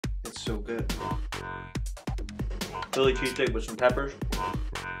So good. Philly cheesesteak with some peppers.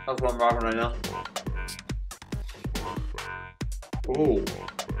 That's what I'm rocking right now. Oh.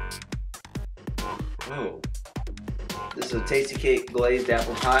 Oh. This is a TastyKake glazed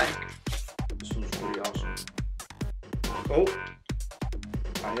apple pie. This one's pretty awesome. Oh.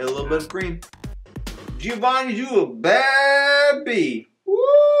 I hit a little bit of cream. Giovanni, you a bad bee.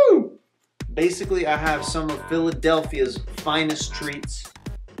 Woo! Basically, I have some of Philadelphia's finest treats.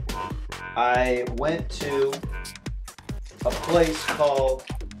 I went to a place called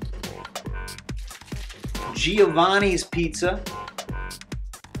Giovanni's Pizza,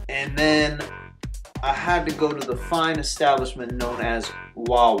 and then I had to go to the fine establishment known as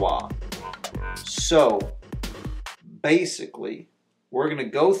Wawa. So, basically, we're going to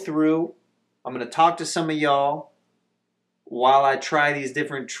go through, I'm going to talk to some of y'all while I try these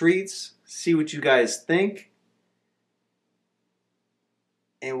different treats, see what you guys think.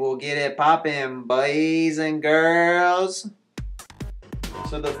 And we'll get it poppin', boys and girls.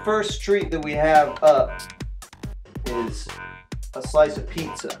 So the first treat that we have up is a slice of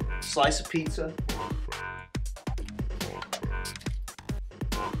pizza. Slice of pizza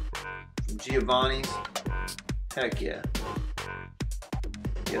from Giovanni's. Heck yeah.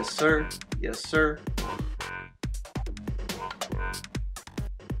 Yes, sir. Yes, sir.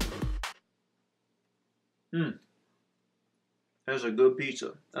 That's a good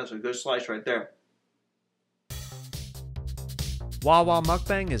pizza. That's a good slice right there. Wawa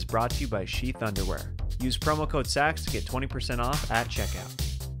Mukbang is brought to you by Sheath Underwear. Use promo code SAX to get 20% off at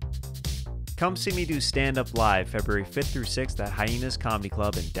checkout. Come see me do stand-up live February 5th through 6th at Hyenas Comedy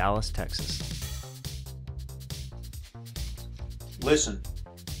Club in Dallas, Texas. Listen,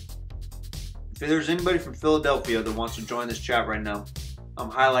 if there's anybody from Philadelphia that wants to join this chat right now, I'm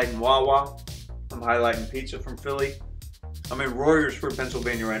highlighting Wawa. I'm highlighting pizza from Philly. I'm in Royersford,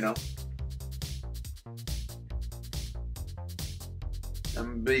 Pennsylvania right now. I'm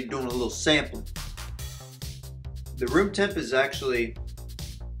going to be doing a little sampling. The room temp is actually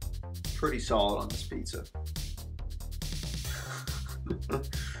pretty solid on this pizza.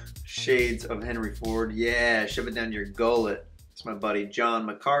 Shades of Henry Ford. Yeah, shove it down your gullet. It's my buddy John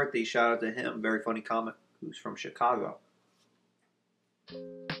McCarthy. Shout out to him. Very funny comic who's from Chicago.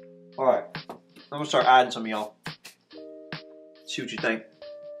 Alright. I'm going to start adding some of y'all. See what you think.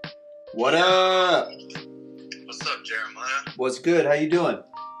 What up? What's up, Jeremiah? What's good? How you doing?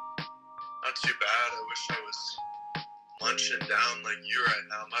 Not too bad. I wish I was munching down like you right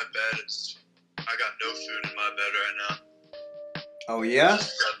now. My bed is... I got no food in my bed right now. Oh, yeah?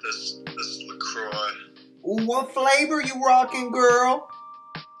 Just got this LaCroix. Ooh, what flavor you rocking, girl?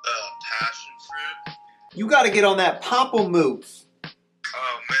 Passion fruit. You got to get on that pamplemousse.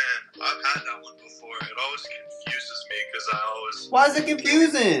 Oh, man. I've had that one before. It always confuses me because I always... Why is it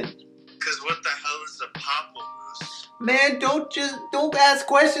confusing? Because what the hell is a pamplemousse? Man, don't ask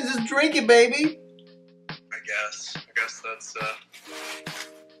questions. Just drink it, baby. I guess that's the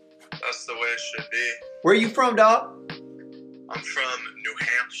way it should be. Where you from, dog? I'm from New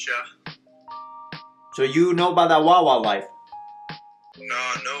Hampshire. So you know about that Wawa life?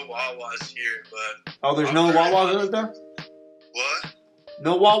 No Wawas here, but... Oh, there's no Wawas out there? What?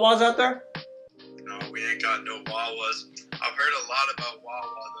 No Wawas out there? No, we ain't got no Wawas. I've heard a lot about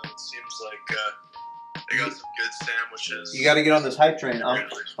Wawa, though. It seems like they got some good sandwiches. You got to get on this hype train.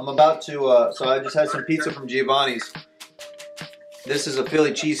 I'm about to, so I just had some pizza from Giovanni's. This is a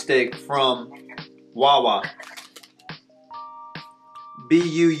Philly cheesesteak from Wawa.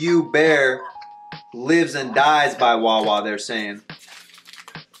 BUU Bear lives and dies by Wawa, they're saying.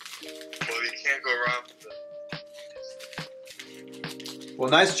 Well, you can't go wrong with it. Well,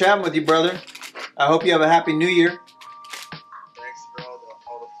 nice chatting with you, brother. I hope you have a happy new year. Thanks for all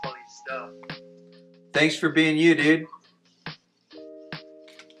the funny stuff. Thanks for being you, dude.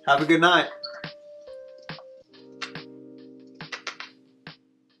 Have a good night.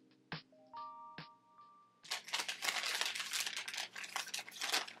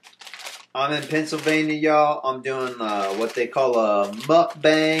 I'm in Pennsylvania, y'all. I'm doing what they call a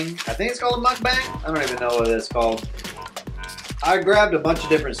mukbang. I think it's called a mukbang. I don't even know what it's called. I grabbed a bunch of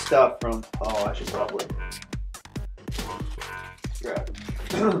different stuff from... Oh, I should probably grab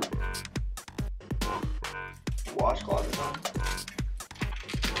washcloth or something.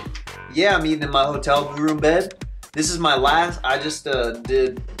 Yeah, I'm eating in my hotel room bed. This is my last... I just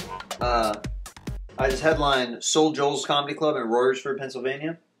headlined Soul Joel's Comedy Club in Royersford,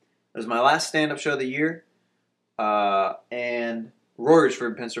 Pennsylvania. It was my last stand-up show of the year, and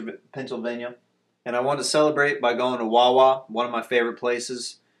Royersford, Pennsylvania. And I wanted to celebrate by going to Wawa, one of my favorite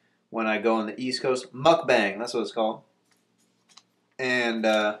places when I go on the East Coast. Mukbang, that's what it's called. And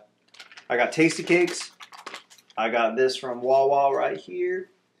I got TastyKakes. I got this from Wawa right here.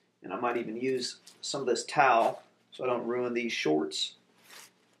 And I might even use some of this towel so I don't ruin these shorts.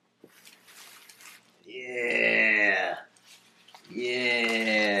 Yeah.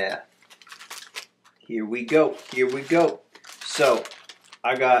 Yeah. Here we go. Here we go. So,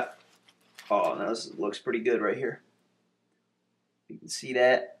 I got... Oh, now this looks pretty good right here. You can see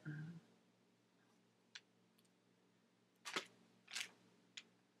that.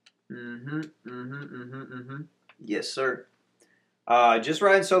 Yes, sir. Just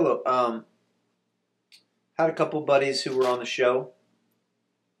riding solo. Had a couple buddies who were on the show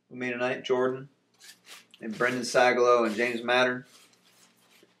with me tonight. Jordan and Brendan Sagalow and James Mattern.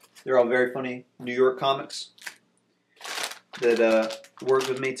 They're all very funny New York comics that worked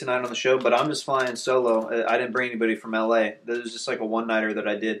with me tonight on the show. But I'm just flying solo. I didn't bring anybody from LA. This was just like a one-nighter that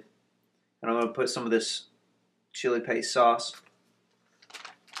I did. And I'm going to put some of this chili paste sauce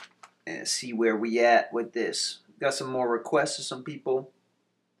and see where we at with this. Got some more requests of some people.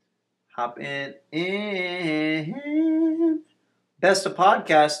 Hop in. Best of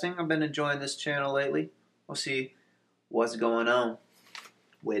podcasting. I've been enjoying this channel lately. We'll see what's going on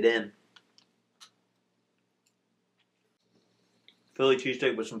with them. Philly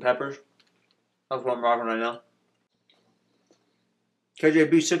cheesesteak with some peppers. That's what I'm rocking right now.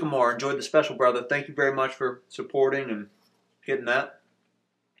 KJB Sycamore, enjoyed the special, brother. Thank you very much for supporting and getting that.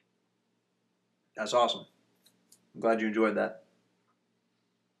 That's awesome. I'm glad you enjoyed that.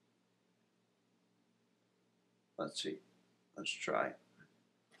 Let's see. Let's try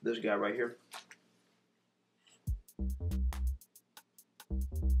this guy right here.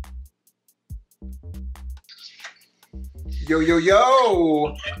 Yo, yo,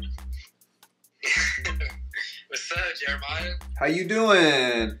 yo! What's up, Jeremiah? How you doing?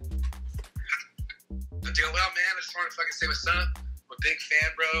 I'm doing well, man. I just wanted to fucking say what's up. I'm a big fan,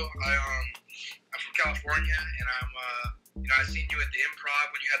 bro. I'm from California, and I seen you at the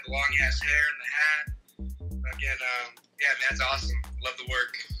Improv when you had the long ass hair and the hat. Again, yeah, man, that's awesome. Love the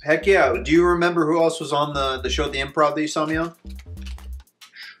work. Heck yeah. Do you remember who else was on the show at the Improv that you saw me on?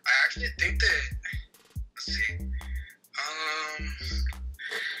 I actually think that, let's see,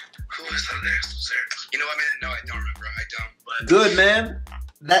 who was on there? You know what, man? No, I don't remember. I don't. But Good, man.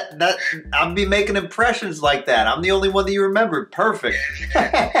 That I'll be making impressions like that. I'm the only one that you remembered. Perfect.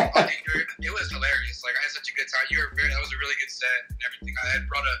 Yeah. It was hilarious. Like, I had such a good time. That was a really good set and everything. I had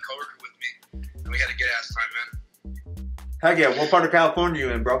brought a coworker with me, and we had a good ass time, man. Heck yeah. What part of California you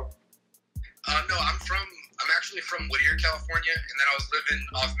in, bro? No, I'm actually from Whittier, California, and then I was living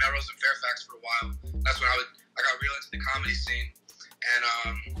off Melrose in Fairfax for a while. That's when I got real into the comedy scene, and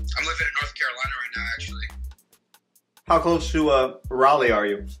I'm living in North Carolina right now, actually. How close to Raleigh are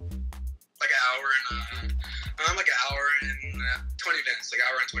you? Like an hour and 20 minutes. Like an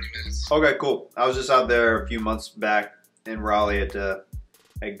hour and 20 minutes. Okay, cool. I was just out there a few months back in Raleigh at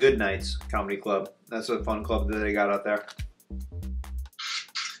Good Nights Comedy Club. That's a fun club that they got out there.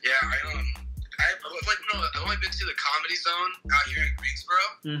 Yeah, I've only been to the Comedy Zone out here in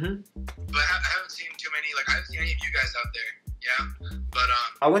Greensboro. Mm-hmm. But I haven't seen too many. Like, I haven't seen any of you guys out there. Yeah, but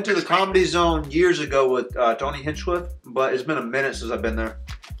I went to the Comedy Zone years ago with Tony Hinchcliffe, but it's been a minute since I've been there.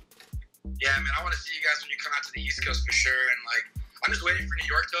 Yeah, man, I want to see you guys when you come out to the East Coast for sure. And like, I'm just waiting for New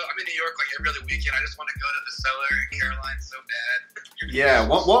York though. I'm in New York like every other weekend. I just want to go to the Cellar and Caroline so bad. Yeah,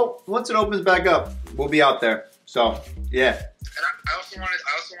 well, once it opens back up, we'll be out there. So yeah. And I also wanted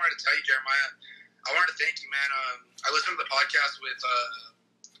to tell you, Jeremiah, I wanted to thank you, man. I listened to the podcast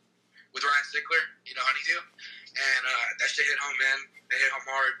with Ryan Sickler, you know, Honeydew. And that shit hit home, man. They hit home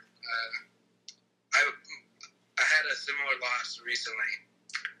hard. I had a similar loss recently,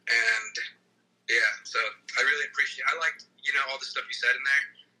 and yeah, so I really appreciate. I liked, all the stuff you said in there,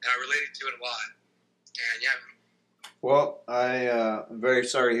 and I related to it a lot. And yeah. Well, I'm very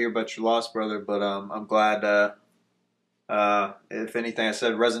sorry to hear about your loss, brother, but I'm glad. If anything I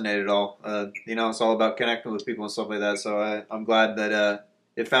said resonated at all. It's all about connecting with people and stuff like that. So I'm glad that.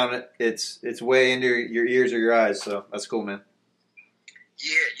 It found its way into your ears or your eyes, so that's cool, man.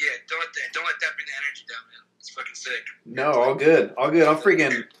 Yeah. Don't let that bring the energy down, man. It's fucking sick. No, all good. I'm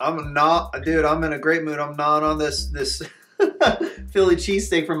in a great mood. I'm not on this Philly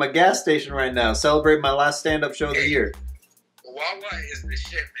cheesesteak from a gas station right now. Celebrate my last stand-up show of the year. Wawa is the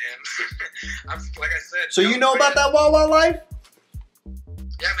shit, man. Like I said. So you know about that Wawa life? Yeah, man.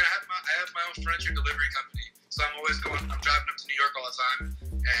 I have my own furniture delivery company. So I'm driving up to New York all the time,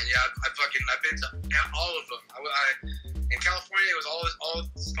 and yeah, I've been to all of them. In California, it was all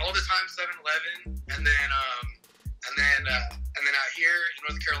the time 7-Eleven, and then out here in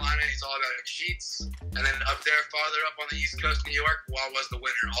North Carolina, it's all about Sheets, and then up there, farther up on the East Coast, New York, Wawa's the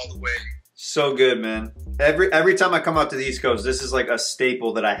winner all the way. So good, man. Every time I come out to the East Coast, this is like a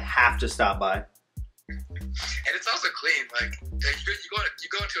staple that I have to stop by. And it's also clean. Like you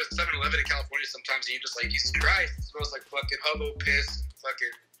go into a 7-Eleven in California sometimes, and you just like, Jesus Christ, it smells like fucking hobo piss,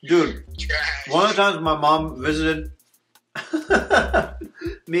 fucking dude. trash. One of the times my mom visited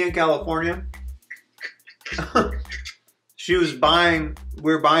me in California, we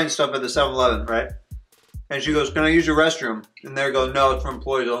were buying stuff at the 7-Eleven, right? And she goes, "Can I use your restroom?" And they go, "No, it's for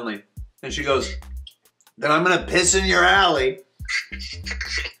employees only." And she goes, "Then I'm gonna piss in your alley."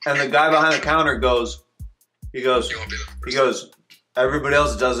 And the guy behind the counter goes, he goes, "Everybody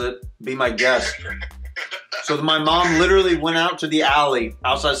else does it. Be my guest." So my mom literally went out to the alley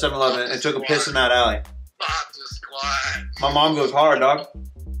outside 7-Eleven and took a piss in that alley. My mom goes hard, dog.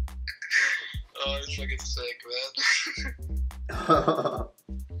 Oh, it's fucking sick, man.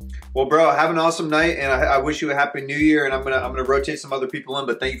 Well, bro, have an awesome night, and I wish you a happy New Year. And I'm gonna rotate some other people in,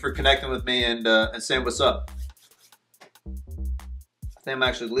 but thank you for connecting with me and saying what's up. I think I'm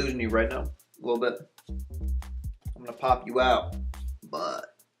actually losing you right now, a little bit. I'm gonna pop you out,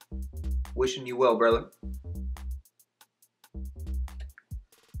 but wishing you well, brother.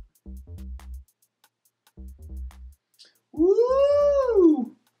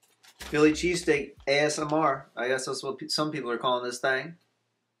 Woo! Philly cheesesteak ASMR. I guess that's what some people are calling this thing.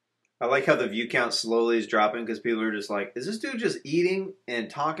 I like how the view count slowly is dropping because people are just like, is this dude just eating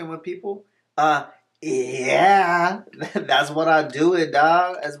and talking with people? Yeah. That's what I do it,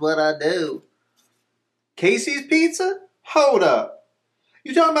 dog. That's what I do. Casey's Pizza? Hold up.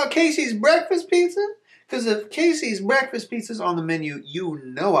 You talking about Casey's Breakfast Pizza? Because if Casey's Breakfast Pizza's on the menu, you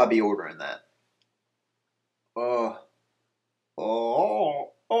know I'll be ordering that.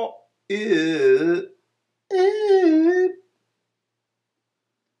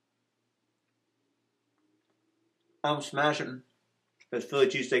 I'm smashing this Philly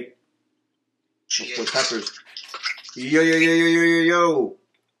cheesesteak with peppers. Yo. Yo,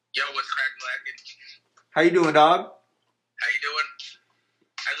 what's crack blackin'? How you doing, dog? How you doing?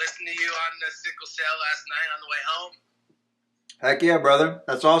 I listened to you on the sickle cell last night on the way home. Heck yeah, brother.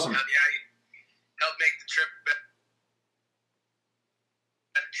 That's awesome. Hell yeah, you helped make the trip better.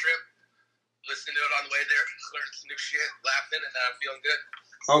 Listening to it on the way there, learned some new shit, laughing, and now I'm feeling good.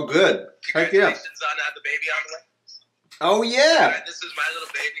 Oh, good. Heck yeah. Congratulations on the baby on the way. Oh, yeah. Right, this is my little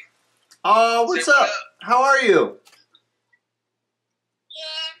baby. Oh, what's Say up? what up? How are you?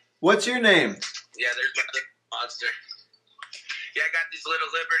 Yeah. What's your name? Yeah, there's my little monster. Yeah, I got these little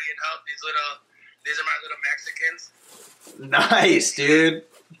Liberty and Hope. These are my little Mexicans. Nice, dude.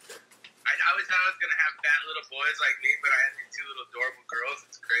 I always thought I was going to have fat little boys like me, but I had these two little adorable girls.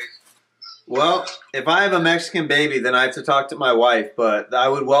 It's crazy. Well, if I have a Mexican baby, then I have to talk to my wife, but I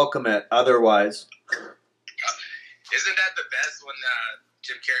would welcome it otherwise. Isn't that the best when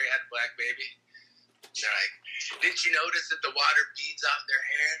Jim Carrey had a black baby? They're like, didn't you notice that the water beads off their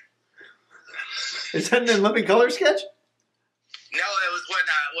hair? Is that an Living Color sketch? No, it was what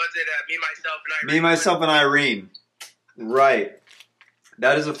was it? Me, Myself, and Irene. Me, Myself, and Irene. Right.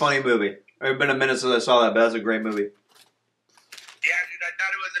 That is a funny movie. It's been a minute since I saw that, but that's a great movie. Yeah, dude, I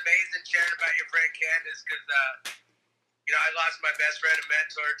thought it was amazing sharing about your friend Candace because, I lost my best friend and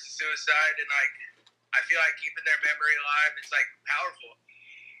mentor to suicide, and I feel like keeping their memory alive is powerful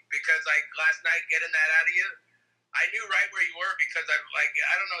because last night getting that out of you, I knew right where you were because I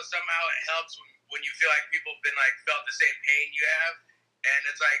don't know, somehow it helps when you feel like people have been felt the same pain you have, and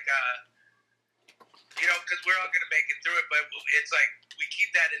it's because we're all gonna make it through it, but it's we keep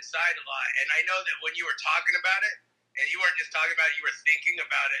that inside a lot, and I know that when you were talking about it, and you weren't just talking about it, you were thinking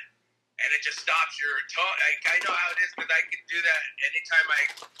about it, and it just stops your tongue. I know how it is because I can do that anytime I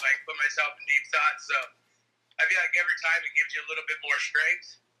put myself in deep thought. So I feel like every time it gives you a little bit more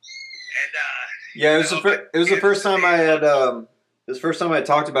strength. And yeah, it was the first time I had it was the first time I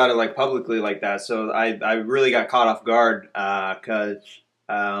talked about it publicly like that. So I really got caught off guard because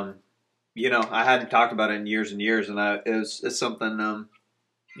I hadn't talked about it in years and years, and it's something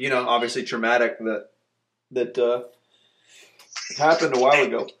obviously traumatic that happened a while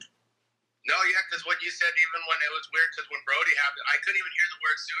ago. No, yeah, because what you said, even when it was weird, because when Brody happened, I couldn't even hear the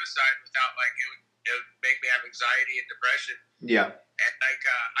word suicide without it would make me have anxiety and depression. Yeah. And I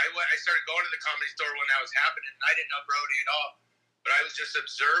started going to the Comedy Store when that was happening, and I didn't know Brody at all, but I was just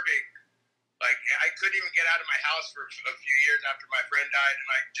observing. I couldn't even get out of my house for a few years after my friend died, and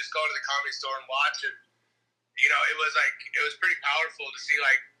just go to the Comedy Store and watch it. It was pretty powerful to see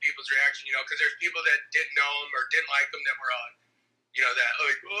people's reaction. Because there's people that didn't know him or didn't like him that were on.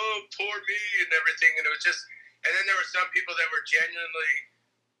 Oh, poor me and everything. And it was just, and then there were some people that were genuinely,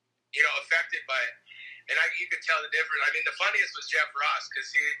 affected by it. And you could tell the difference. I mean, the funniest was Jeff Ross because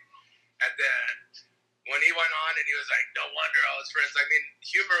at the when he went on and he was like, no wonder all his friends. I mean,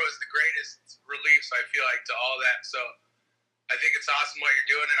 humor was the greatest relief, I feel like, to all that. So I think it's awesome what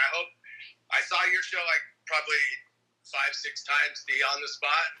you're doing, and I hope I saw your show like probably 5-6 times on the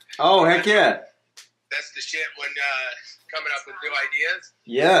spot. Oh, heck yeah. That's the shit when coming up with new ideas.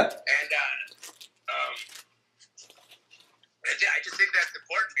 Yeah. And I just think that's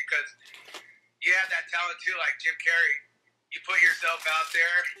important because you have that talent too, like Jim Carrey. You put yourself out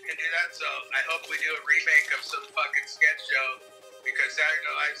there and do that. So I hope we do a remake of some fucking sketch show because Saturday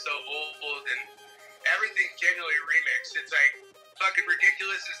Night Live's so old and everything's genuinely remixed. It's like fucking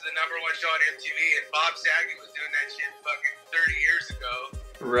Ridiculous is the #1 show on MTV and Bob Saget was doing that shit fucking 30 years ago.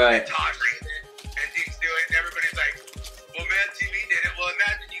 Right. And Tosh did it and things do it and everybody's like, well, man, TV did it. Well,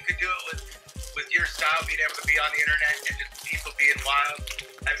 imagine you could do it with your style, being able to be on the internet and just people being wild.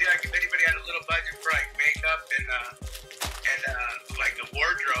 I feel like if anybody had a little budget for like makeup and like the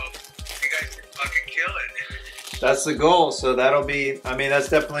wardrobe, you guys can fucking kill it. That's the goal. So that'll be, I mean, that's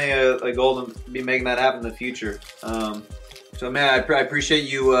definitely a goal to be making that happen in the future. So man, I appreciate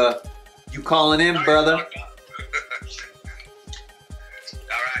you you calling in, brother. All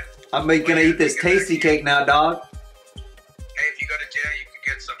right. I'm gonna eat this tasty cake now, dog. Hey, if you go to jail, you can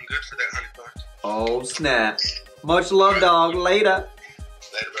get something good for that $100. Oh snap! Much love, dog. Later.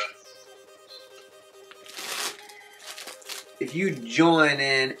 Later, bro. If you join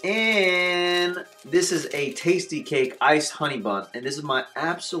in, and this is a tasty cake iced honey bun, and this is my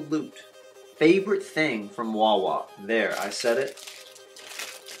absolute favorite thing from Wawa. There, I said it.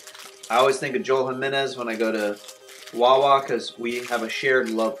 I always think of Joel Jimenez when I go to Wawa because we have a shared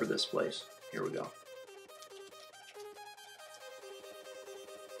love for this place. Here we go.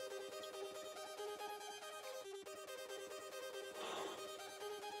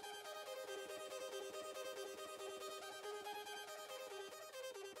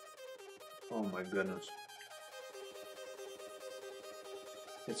 Oh my goodness.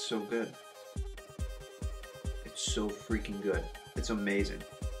 It's so good. It's so freaking good. It's amazing.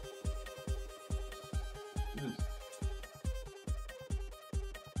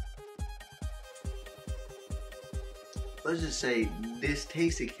 Let's just say this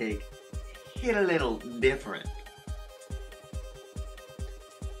tasty cake hit a little different.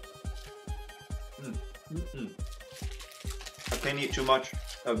 I can't eat too much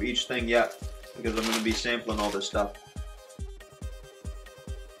of each thing yet because I'm going to be sampling all this stuff.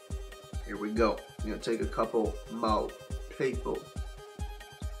 Here we go. I'm going to take a couple more people.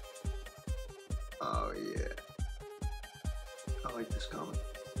 Oh yeah. I like this comment.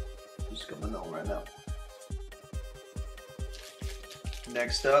 It's coming on right now.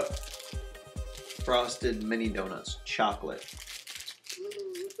 Next up, frosted mini donuts, chocolate.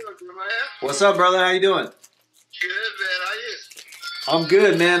 What's up, Jeremiah? What's up, brother? How you doing? Good, man. How you? I'm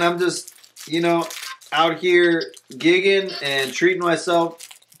good, man. I'm just, you know, out here gigging and treating myself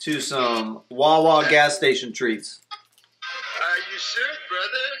to some Wawa gas station treats. You should,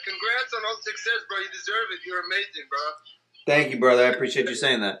 brother. Congrats on all the success, bro. You deserve it. You're amazing, bro. Thank you, brother. I appreciate you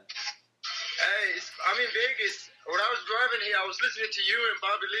saying that. Hey, I'm in Vegas. When I was driving here, I was listening to you and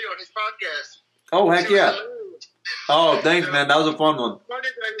Bobby Lee on his podcast. Oh, heck yeah. Oh, thanks, man. That was a fun one. Funny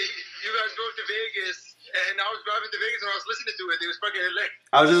that you guys drove to Vegas, and I was driving to Vegas and I was listening to it. It was fucking hilarious.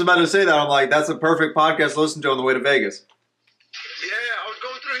 I was just about to say that. I'm like, that's a perfect podcast to listen to on the way to Vegas. Yeah, I was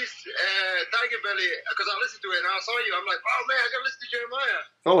going through his Tiger Belly because I listened to it and I saw you. I'm like, oh man, I gotta listen to Jeremiah.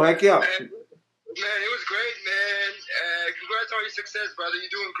 Oh, heck yeah. And, man, it was great, man. Congrats on your success, brother.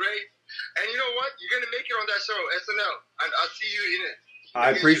 You're doing great. And you know what? You're gonna make it on that show, SNL, and I'll see you in it.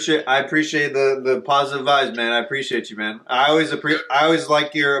 I appreciate the positive vibes, man. I appreciate you, man. I always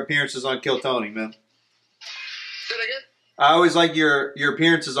like your appearances on Kill Tony, man. Say that again? I always like your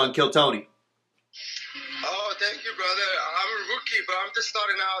appearances on Kill Tony. Oh, thank you, brother. I'm a rookie, but I'm just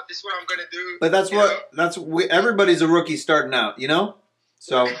starting out. This is what I'm gonna do. But everybody's a rookie starting out, you know.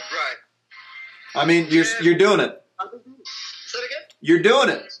 So right. I mean, you're doing it. Say it again? You're doing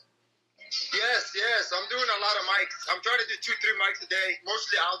it. Yes. I'm doing a lot of mics. I'm trying to do 2-3 mics a day,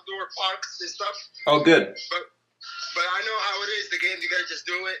 mostly outdoor parks and stuff. Oh, good. But I know how it is. The game, you gotta just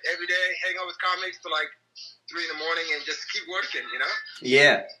do it every day. Hang out with comics till like 3 in the morning and just keep working. You know?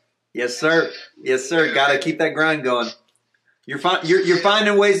 Yeah. Yes, sir. Yes, sir. Yeah. Gotta keep that grind going. You're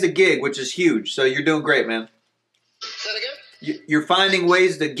finding ways to gig, which is huge. So you're doing great, man. Say it again? You're finding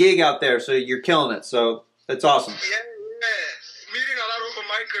ways to gig out there, so you're killing it. So that's awesome. Yeah. Meeting a lot of open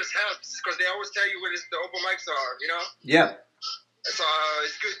micers helps because they always tell you where the open mics are, you know? Yeah. So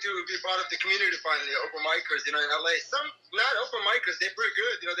it's good to be part of the community finally, open micers, you know, in LA. Some not open micers, they're pretty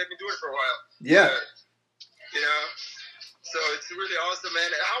good, you know, they've been doing it for a while. Yeah. You know? So it's really awesome,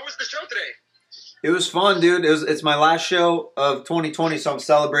 man. How was the show today? It was fun, dude. It's my last show of 2020, so I'm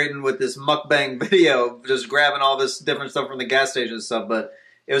celebrating with this mukbang video, just grabbing all this different stuff from the gas station and stuff. But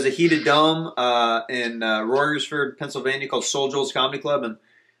it was a heated dome in Royersford, Pennsylvania, called Soul Joel's Comedy Club, and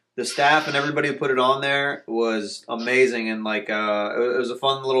the staff and everybody who put it on there was amazing, and like it was a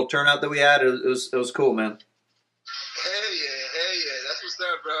fun little turnout that we had. It was cool, man. Hell yeah, that's what's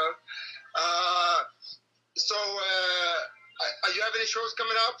up, bro. So, are you have any shows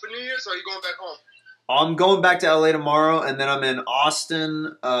coming out for New Year's, or are you going back home? I'm going back to LA tomorrow, and then I'm in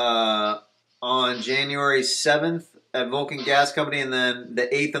Austin on January 7th at Vulcan Gas Company, and then the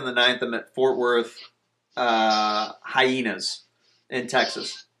 8th and the 9th I'm at Fort Worth Hyenas in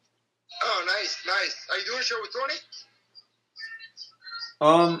Texas. Oh, nice. Are you doing a show with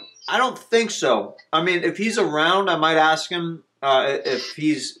Tony? I don't think so. I mean, if he's around, I might ask him if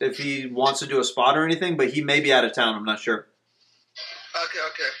he wants to do a spot or anything, but he may be out of town. I'm not sure. Okay.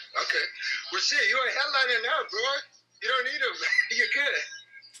 Well, shit, you're a headliner now, bro. You don't need him. You're good.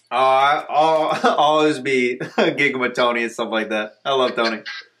 I'll always be gigging with Tony and stuff like that. I love Tony. Yeah.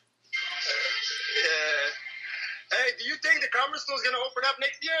 Hey, do you think the comedy store is gonna open up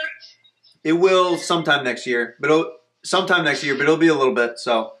next year? It will sometime next year, but it'll be a little bit.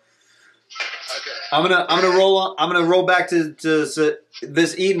 So Okay. I'm gonna roll back to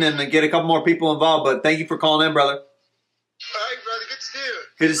this evening and get a couple more people involved. But thank you for calling in, brother. All right, brother. Good to see you.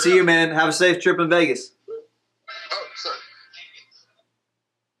 Good to see you, man. Have a safe trip in Vegas. Oh, sorry.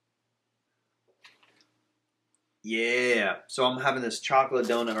 Yeah. So I'm having this chocolate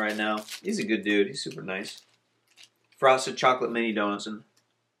donut right now. He's a good dude. He's super nice. Frosted chocolate mini donuts, and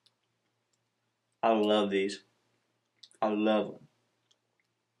I love these. I love them.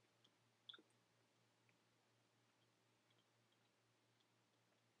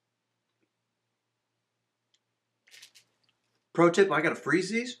 Pro tip, I gotta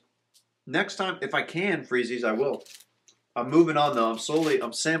freeze these. Next time, if I can freeze these, I will. I'm moving on though.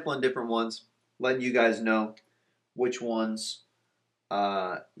 I'm sampling different ones, letting you guys know which ones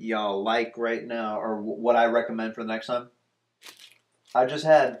y'all like right now, or what I recommend for the next time. I just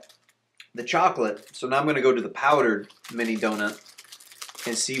had the chocolate, so now I'm gonna go to the powdered mini donut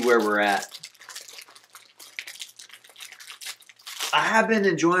and see where we're at. I have been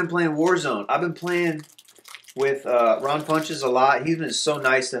enjoying playing Warzone. I've been playing with Ron Punches a lot. He's been so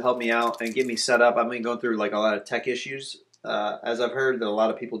nice to help me out and get me set up. I've been going through like a lot of tech issues, as I've heard that a lot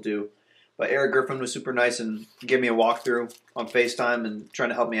of people do. But Eric Griffin was super nice and gave me a walkthrough on FaceTime and trying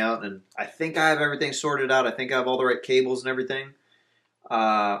to help me out. And I think I have everything sorted out. I think I have all the right cables and everything.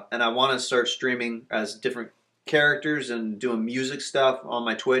 And I want to start streaming as different characters and doing music stuff on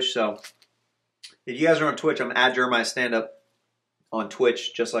my Twitch. So if you guys are on Twitch, I'm at Jeremiah Stand Up on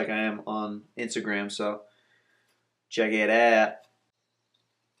Twitch, just like I am on Instagram. So check it out.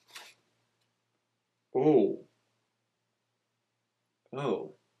 Oh.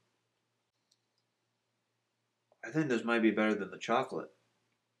 I think this might be better than the chocolate.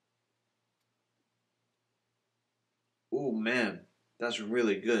 Oh, man. That's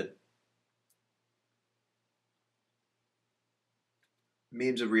really good.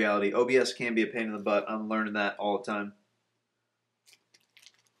 Memes of reality. OBS can be a pain in the butt. I'm learning that all the time.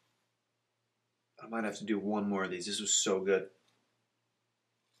 I might have to do one more of these. This was so good.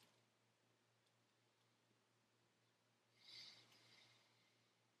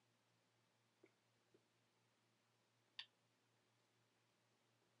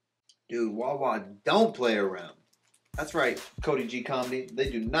 Dude, Wawa don't play around. That's right, Cody G Comedy. They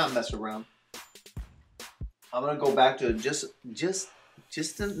do not mess around. I'm gonna go back to just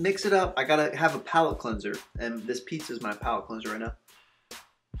to mix it up. I gotta have a palate cleanser, and this pizza is my palate cleanser right now.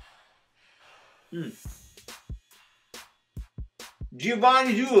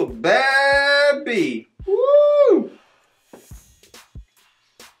 Giovanni, you a bad bee. Woo!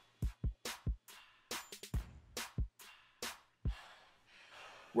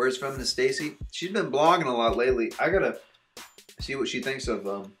 Where's Feminist Stacy? She's been blogging a lot lately. I gotta see what she thinks of,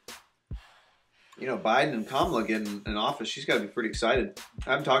 Biden and Kamala getting in office. She's gotta be pretty excited.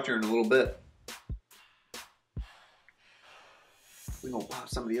 I haven't talked to her in a little bit. We're gonna pop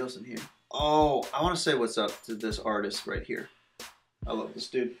somebody else in here. Oh, I want to say what's up to this artist right here. I love this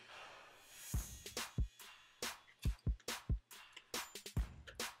dude.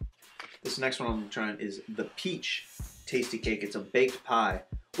 This next one I'm trying is the peach tasty cake. It's a baked pie.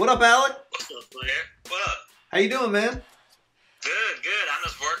 What up, Alec? What's up, player? What up? How you doing, man? Good. I'm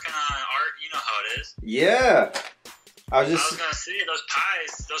just working on art. You know how it is. Yeah. I was gonna say those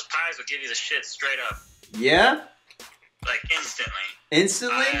pies will give you the shit straight up. Yeah? Like instantly.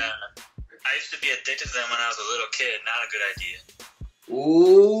 Instantly? I used to be addicted to them when I was a little kid. Not a good idea.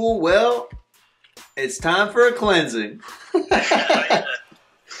 Ooh, well, it's time for a cleansing.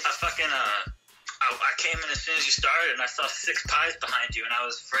 I came in as soon as you started, and I saw 6 pies behind you, and I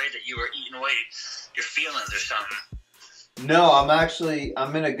was afraid that you were eating away your feelings or something. No,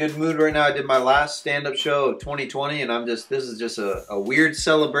 I'm in a good mood right now. I did my last stand-up show of 2020, and this is just a weird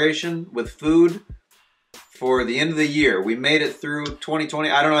celebration with food for the end of the year. We made it through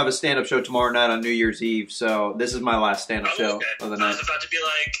 2020. I don't have a stand-up show tomorrow night on New Year's Eve, so this is my last stand-up show of the night. I was about to be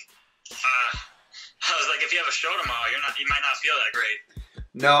like, if you have a show tomorrow, you might not feel that great.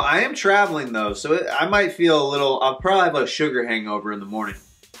 No, I am traveling though, so I might feel a little. I'll probably have a sugar hangover in the morning.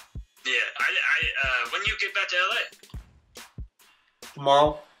 Yeah, when you get back to LA?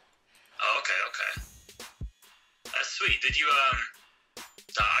 Tomorrow. Oh, okay. That's sweet. Did you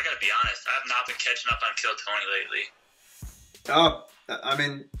I gotta be honest, I have not been catching up on Kill Tony lately. Oh, I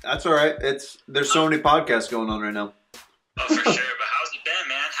mean, that's all right. There's so many podcasts going on right now. Oh, for sure. But how's it been,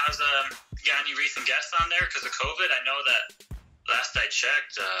 man? You got any recent guests on there because of COVID? I know that last I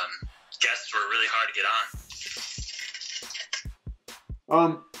checked, guests were really hard to get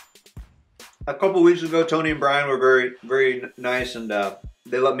on. A couple weeks ago, Tony and Brian were very, very nice, and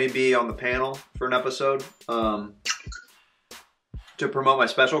they let me be on the panel for an episode to promote my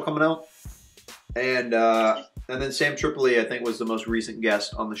special coming out. And then Sam Tripoli, I think, was the most recent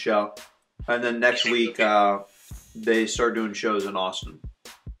guest on the show. And then next week, they start doing shows in Austin.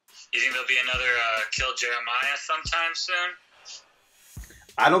 You think there'll be another Kill Jeremiah sometime soon?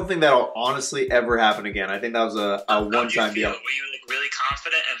 I don't think that'll honestly ever happen again. I think that was a one-time deal. Were you really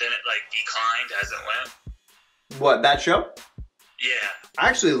confident and then it declined as it went? What, that show? Yeah. I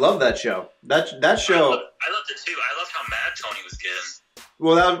actually love that show. That show. I loved it too. I loved how mad Tony was getting.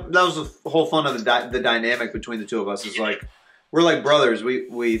 Well, that was the whole fun of the dynamic between the two of us. Is like we're like brothers.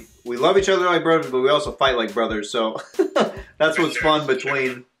 We love each other like brothers, but we also fight like brothers. So that's what's fun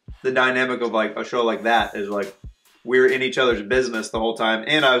between the dynamic of like a show like that is like. We're in each other's business the whole time,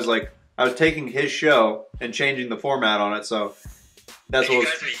 and I was taking his show and changing the format on it, so that's what. You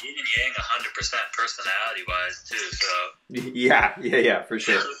guys are yin and yang 100% personality-wise too, so. Yeah, for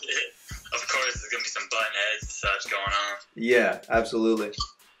sure. Of course, there's gonna be some button heads and such going on. Yeah, absolutely.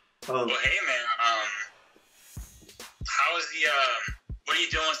 Well, hey man, how is the what are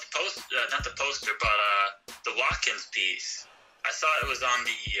you doing with the not the poster, but the Watkins piece? I saw it was on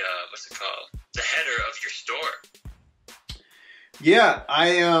the what's it called? The header of your store. Yeah,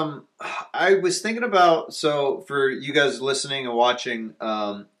 I was thinking about, so for you guys listening and watching,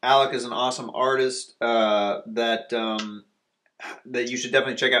 Alec is an awesome artist that you should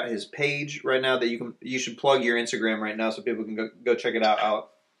definitely check out his page right now. That you should plug your Instagram right now so people can go check it out, Alec.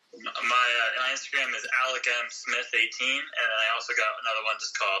 My Instagram is AlecMSmith18, and I also got another one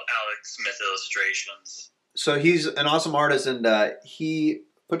just called Alec Smith Illustrations. So he's an awesome artist, and he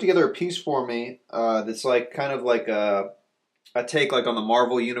put together a piece for me that's like kind of like a take like on the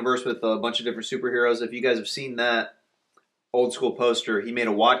Marvel universe with a bunch of different superheroes. If you guys have seen that old school poster, he made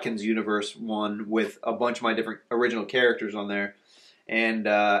a Watkins universe one with a bunch of my different original characters on there. And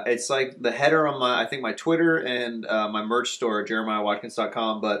it's like the header on my Twitter and my merch store,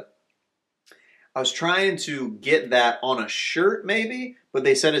 JeremiahWatkins.com. But I was trying to get that on a shirt maybe, but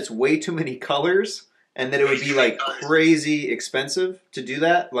they said it's way too many colors and that it would be like crazy expensive to do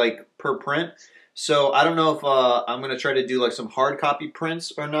that, like per print. So I don't know if I'm gonna try to do like some hard copy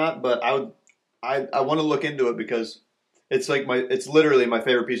prints or not, but I want to look into it because it's like it's literally my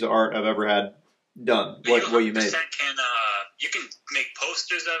favorite piece of art I've ever had done. What you made? You can make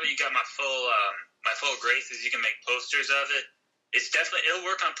posters of it. You got my full graces. You can make posters of it. It'll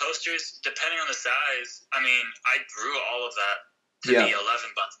work on posters depending on the size. I mean, I drew all of that to be 11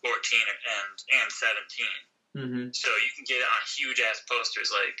 by 14 and 17. Mm-hmm. So you can get it on huge ass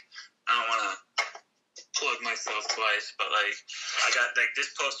posters. Like, I don't want to plug myself twice, but like I got like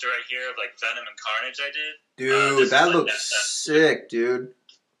this poster right here of like Venom and Carnage I did. Dude, that looks sick, dude.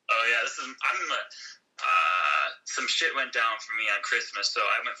 Oh yeah, some shit went down for me on Christmas, so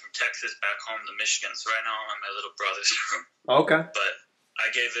I went from Texas back home to Michigan. So right now I'm in my little brother's room. Okay. But I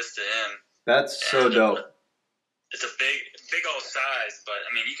gave this to him. That's so dope. It's a big old size, but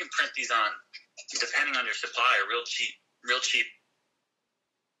I mean you can print these on, depending on your supplier, real cheap.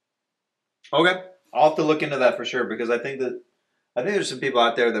 Okay, I'll have to look into that for sure because I think there's some people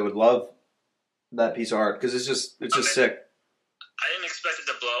out there that would love that piece of art because it's just sick. I didn't expect it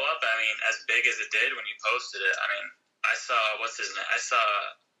to blow up. I mean, as big as it did when you posted it. I mean, I saw what's his name? I saw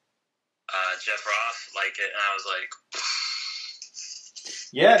Jeff Ross like it, and I was like,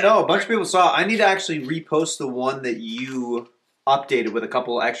 yeah, no, a bunch of people saw. I need to actually repost the one that you updated with a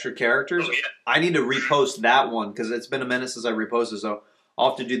couple extra characters. Oh, yeah. I need to repost that one because it's been a minute since I reposted, so I'll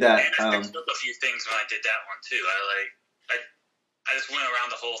have to do that. And I fixed up a few things when I did that one too. I just went around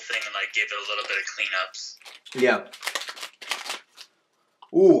the whole thing and like gave it a little bit of cleanups. Yeah.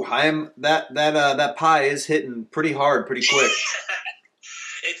 Ooh, that pie is hitting pretty hard, pretty quick.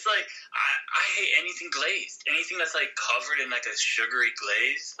 It's like I hate anything glazed. Anything that's like covered in like a sugary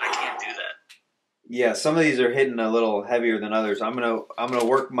glaze. I can't do that. Yeah, some of these are hitting a little heavier than others. I'm gonna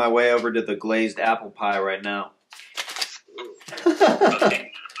work my way over to the glazed apple pie right now.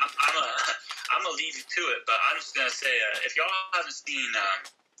 Okay. I'm gonna leave you to it, but I'm just gonna say, if y'all haven't seen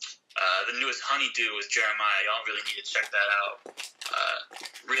the newest Honeydew with Jeremiah, y'all really need to check that out.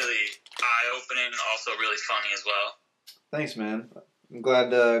 Really eye-opening, also really funny as well. Thanks, man. I'm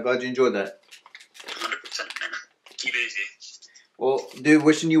glad you enjoyed that. 100%, man. Keep it easy. Well, dude,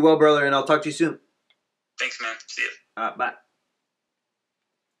 wishing you well, brother, and I'll talk to you soon. Thanks, man. See ya. Bye.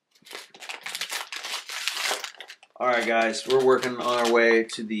 All right, guys, we're working on our way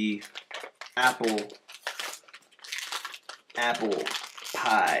to the apple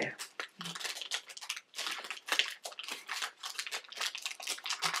pie.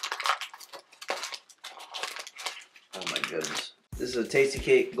 Oh my goodness. This is a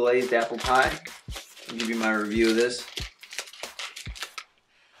TastyKake glazed apple pie. I'll give you my review of this.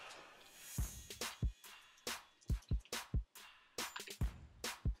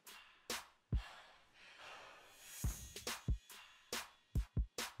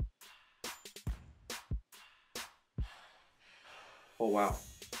 Oh wow.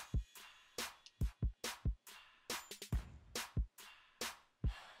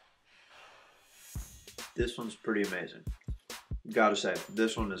 This one's pretty amazing. Gotta say,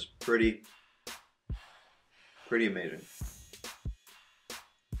 this one is pretty amazing.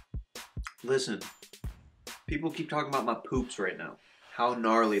 Listen, people keep talking about my poops right now. How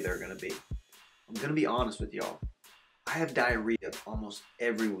gnarly they're gonna be. I'm gonna be honest with y'all. I have diarrhea almost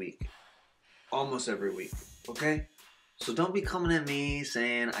every week. Almost every week, okay? So don't be coming at me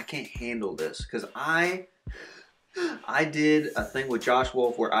saying I can't handle this, because I did a thing with Josh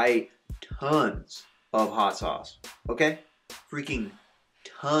Wolf where I ate tons of hot sauce, okay? Freaking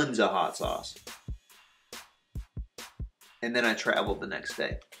tons of hot sauce. And then I traveled the next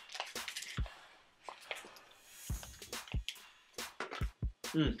day.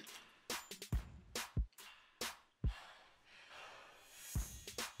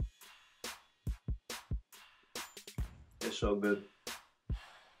 It's so good.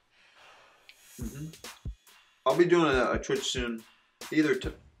 I'll be doing a Twitch soon. Either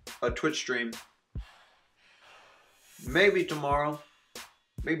a Twitch stream. Maybe tomorrow.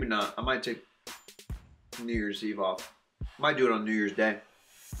 Maybe not. I might take New Year's Eve off. Might do it on New Year's Day.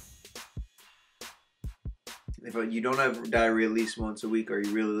 If you don't have diarrhea at least once a week, are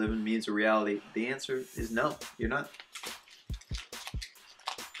you really living means a reality? The answer is no. You're not.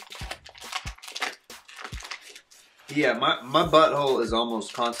 Yeah, my butthole is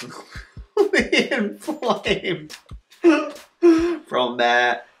almost constantly inflamed from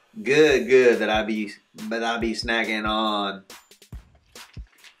that good that I be snacking on.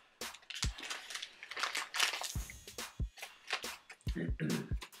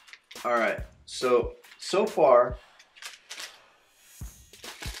 All right, so far,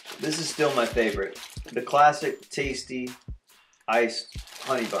 this is still my favorite. The classic tasty iced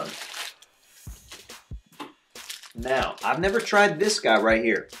honey bun. Now, I've never tried this guy right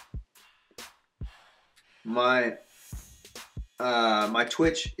here. My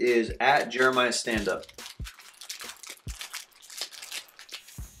Twitch is at Jeremiah Stand Up.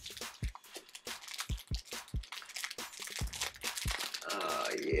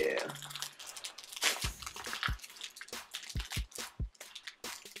 Yeah.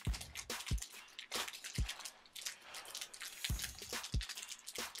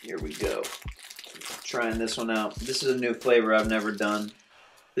 Here we go. Trying this one out. This is a new flavor I've never done.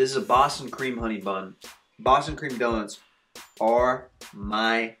 This is a Boston cream honey bun. Boston cream donuts are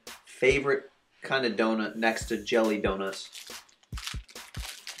my favorite kind of donut next to jelly donuts.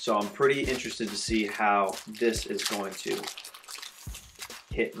 So I'm pretty interested to see how this is going to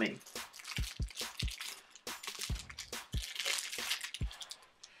hit me.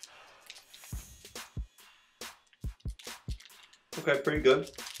 Okay, pretty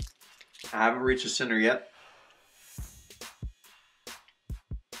good. I haven't reached the center yet.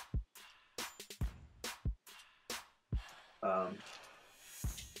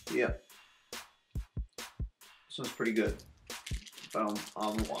 Yeah, this one's pretty good. But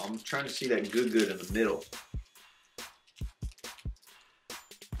I'm trying to see that good in the middle.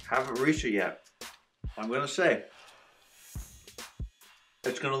 Haven't reached it yet. I'm gonna say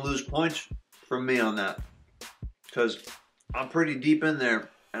it's going to lose points from me on that. Because I'm pretty deep in there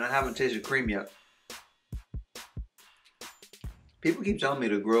and I haven't tasted cream yet. People keep telling me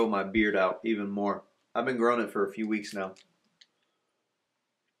to grow my beard out even more. I've been growing it for a few weeks now.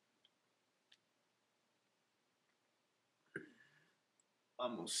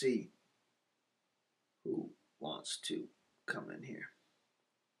 I'm going to see who wants to come in here.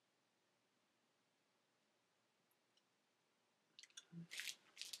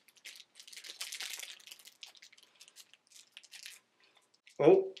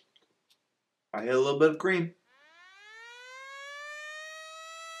 Oh, I hit a little bit of cream.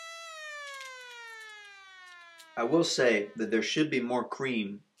 I will say that there should be more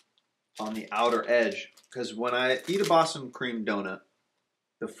cream on the outer edge, because when I eat a Boston cream donut,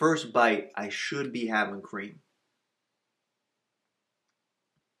 the first bite I should be having cream.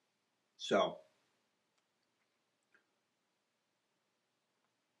 So,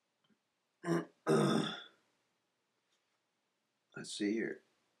 let's see here.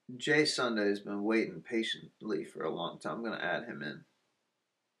 Jay Sunday has been waiting patiently for a long time. I'm going to add him in.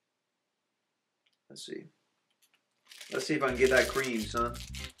 Let's see. Let's see if I can get that cream, son.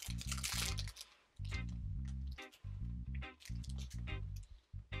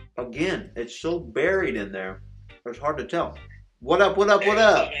 Again, it's so buried in there. It's hard to tell. What up, what up, what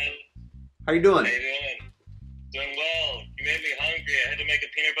up? How you doing? How you doing? Doing well. You made me hungry. I had to make a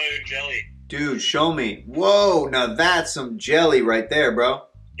peanut butter and jelly. Dude, show me. Whoa, now that's some jelly right there, bro.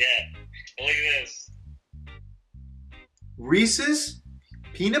 Yeah. Look at this. Reese's?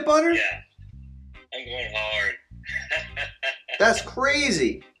 Peanut butter? Yeah. I'm going hard. That's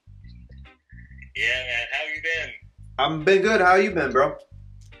crazy. Yeah, man. How you been? I've been good. How you been, bro?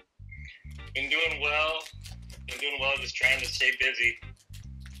 Been doing well. Just trying to stay busy.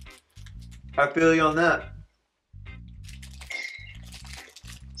 I feel you on that.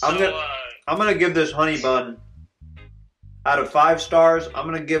 So, I'm gonna give this honey bun out of 5 stars. I'm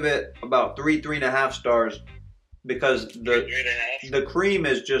gonna give it about 3.5 stars because the cream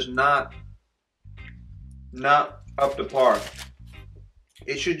is just not up to par.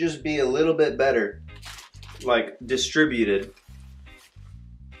 It should just be a little bit better, like distributed.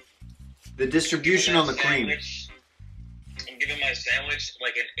 The distribution on the cream. I'm giving my sandwich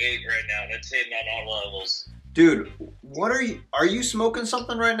like an 8 right now. That's hitting on all levels. Dude, what are you smoking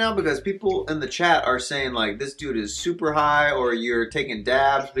something right now? Because people in the chat are saying like this dude is super high, or you're taking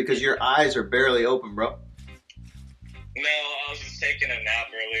dabs because your eyes are barely open, bro. No, I was just taking a nap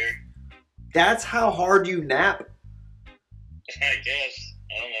earlier. That's how hard you nap? I guess.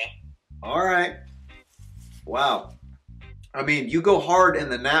 I don't know. All right. Wow. I mean, you go hard in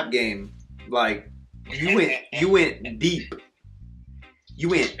the nap game. Like you went deep. You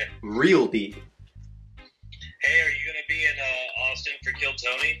went real deep. Hey, are you gonna be in Austin for Kill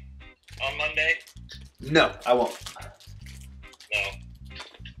Tony on Monday? No, I won't. No,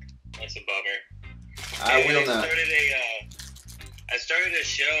 that's a bummer. I will not. I started a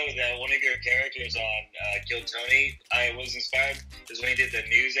show that one of your characters on Kill Tony. I was inspired because when he did the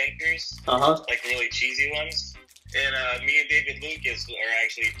news anchors, like really cheesy ones. And me and David Lucas are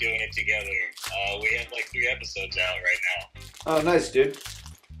actually doing it together. We have like 3 episodes out right now. Oh, nice, dude.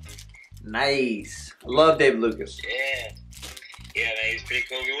 Nice. I love David Lucas. Yeah. Yeah, man, he's pretty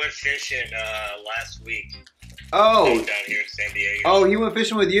cool. We went fishing last week. Oh. Down here in San Diego. Oh, he went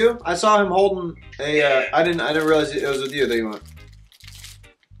fishing with you? I saw him holding a. Yeah. I didn't realize it was with you that you went.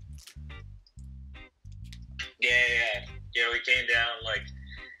 Yeah. We came down like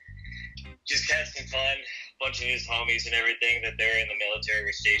just had some fun. Bunch of his homies and everything that they're in the military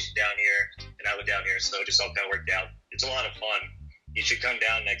were stationed down here, and I was down here, so it just all kind of worked out. It's a lot of fun. You should come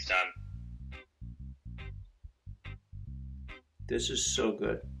down next time. This is so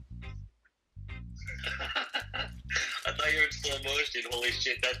good. I thought you were in slow motion. Holy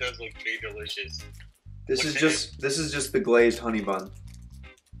shit, that does look pretty delicious. This is just the glazed honey bun,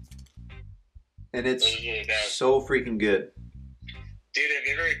 and it's so freaking good. Dude, have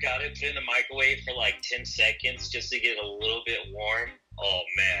you ever got it in the microwave for like 10 seconds just to get a little bit warm? Oh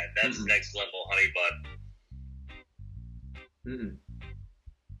man, that's next level honey bun.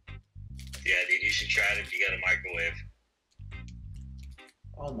 Yeah, dude, you should try it if you got a microwave.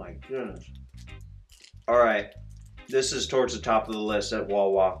 Oh my goodness. Alright, this is towards the top of the list at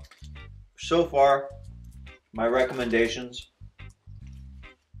Wawa. So far, my recommendations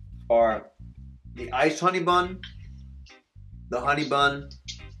are the iced honey bun, the honey bun,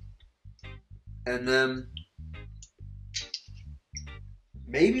 and then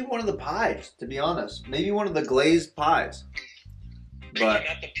maybe one of the pies, to be honest. Maybe one of the glazed pies. But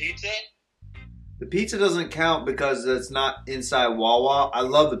not the pizza? The pizza doesn't count because it's not inside Wawa. I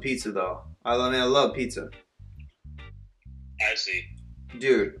love the pizza though. I love pizza. I see.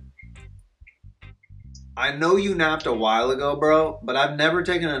 Dude, I know you napped a while ago, bro, but I've never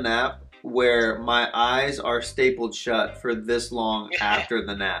taken a nap where my eyes are stapled shut for this long after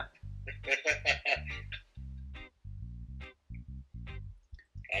the nap.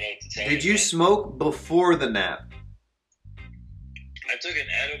 I don't know what to tell Did you smoke before the nap? I took an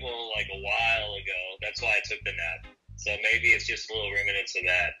edible like a while ago. That's why I took the nap. So maybe it's just little remnants of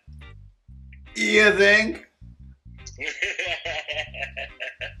that. You think? Hey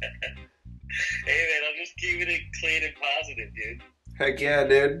man, I'm just keeping it clean and positive, dude. Heck yeah,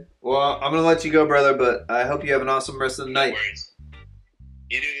 dude. Well, I'm gonna let you go, brother, but I hope you have an awesome rest of the night. No worries.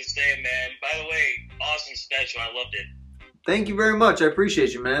 You do the same, man. By the way, awesome special. I loved it. Thank you very much. I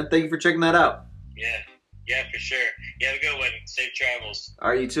appreciate you, man. Thank you for checking that out. Yeah, for sure. You have a good one. Safe travels. All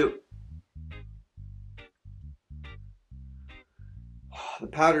right, you too. The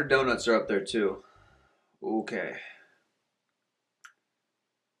powdered donuts are up there too. Okay.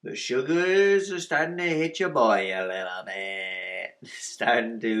 The sugars are starting to hit your boy a little bit.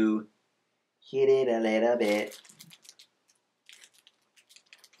 Starting to hit it a little bit.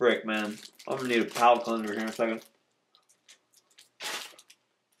 Frick, man. I'm gonna need a palate cleanser here in a second.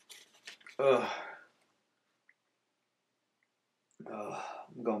 Ugh.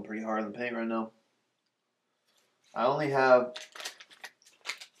 I'm going pretty hard in the paint right now. I only have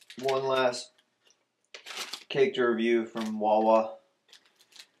one last cake to review from Wawa.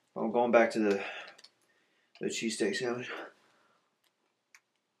 I'm going back to the cheesesteak sandwich.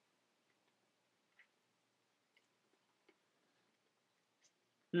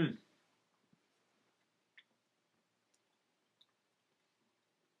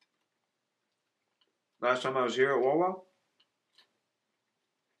 Last time I was here at Wawa,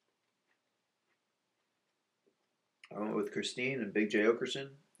 I went with Christine and Big J. Okerson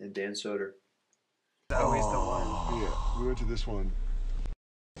and Dan Soder. Always the one. Yeah, we went to this one.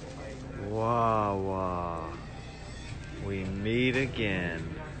 Wawa. We meet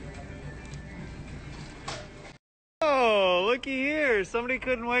again. Oh, looky here. Somebody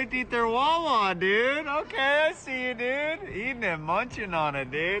couldn't wait to eat their Wawa, dude. Okay, I see you, dude. Eating it, munching on it,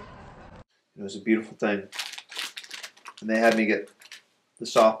 dude. It was a beautiful thing. And they had me get the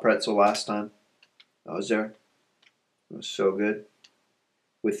soft pretzel last time I was there. It was so good.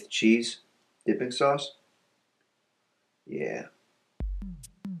 With cheese dipping sauce. Yeah.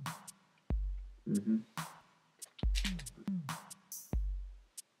 Mm-hmm.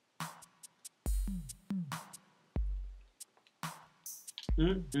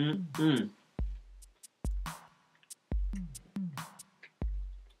 Mm-mm-mm.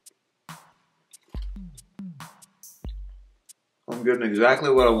 I'm getting exactly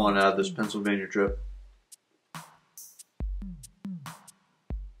what I want out of this Pennsylvania trip.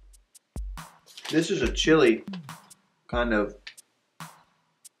 This is a chili kind of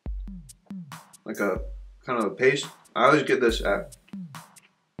like a kind of a paste. I always get this at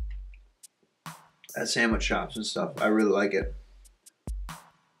sandwich shops and stuff. I really like it.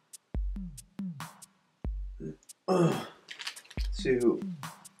 Let's see who.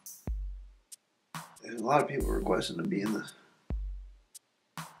 There's a lot of people requesting to be in this.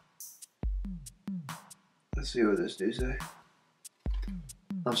 Let's see what this dude say.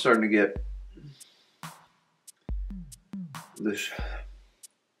 I'm starting to get this.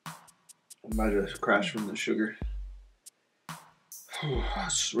 I might just crash from the sugar.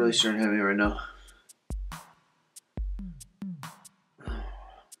 It's really starting to hit me right now.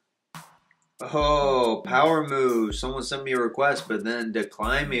 Oh, power move. Someone sent me a request, but then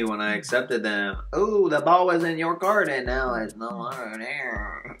declined me when I accepted them. Oh, the ball was in your court and now it's no longer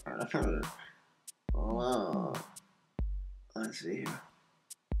there. Oh, let's see here.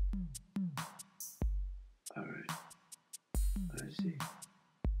 Alright. Let's see.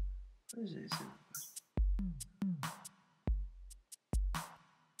 What is this?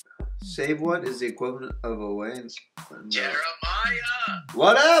 Save what is the equivalent of a way in no. Jeremiah!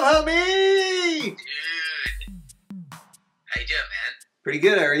 What up, homie? Dude. How you doing, man? Pretty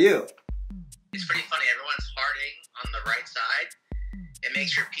good, how are you? It's pretty funny. Everyone's hearting on the right side. It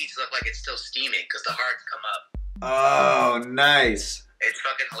makes your pizza look like it's still steaming because the hearts come up. Oh, nice. It's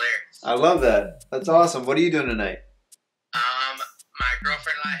fucking hilarious. I love that. That's awesome. What are you doing tonight? My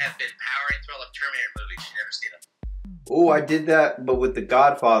girlfriend and I have been powering through all the Terminator movies. She's never seen them. Oh, I did that, but with the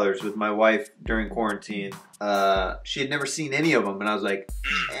Godfathers with my wife during quarantine. She had never seen any of them, and I was like,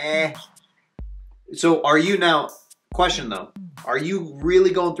 eh. So are you now, question though, are you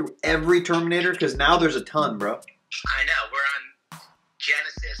really going through every Terminator? Because now there's a ton, bro. I know. We're on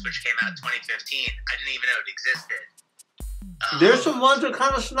Genesis. Kakes, which came out in 2015. I didn't even know it existed. There's some ones that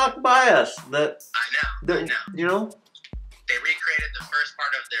kind of snuck by us. That I know. You know? They recreated the first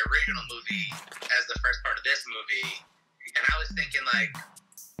part of the original movie as the first part of this movie. And I was thinking, like,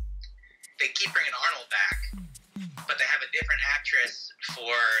 they keep bringing Arnold back, but they have a different actress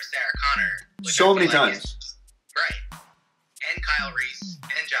for Sarah Connor. So many times. Right. And Kyle Reese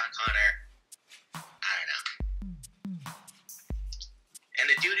and John Connor. I don't know. And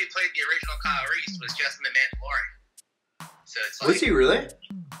the dude who played the original Kyle Reese was just in The Mandalorian. So it's like, was he really?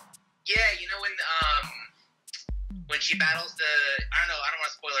 Yeah, you know when she battles I don't want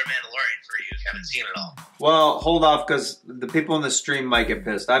to spoil Mandalorian for you if you haven't seen it all. Well, hold off because the people in the stream might get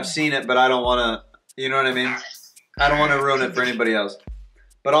pissed. I've seen it, but I don't want to. You know what I mean? I don't want to ruin it for anybody else.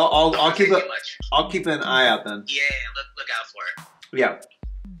 But I'll keep it. I'll keep an eye out then. Yeah, look out for it. Yeah.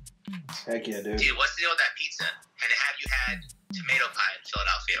 Heck yeah, dude. Dude, what's the deal with that pizza? And have you had tomato pie in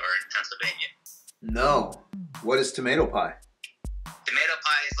Philadelphia or in Pennsylvania? No. What is tomato pie? Tomato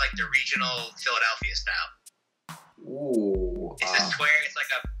pie is like the regional Philadelphia style. Ooh. It's a square. It's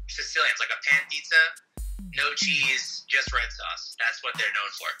like a Sicilian. It's like a pan pizza, no cheese, just red sauce. That's what they're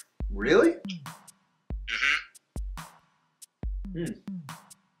known for. Really? Mm-hmm. Hmm.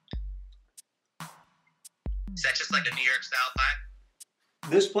 Is that just like a New York style pie?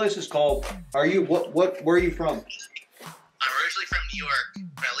 This place is called. Are you where are you from? I'm originally from New York,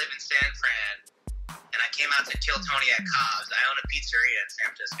 but I live in San Fran, and I came out to kill Tony at Cobb's. I own a pizzeria in San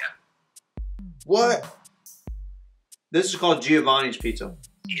Francisco. What? This is called Giovanni's Pizza.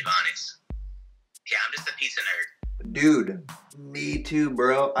 Giovanni's. Yeah, I'm just a pizza nerd. Dude, me too,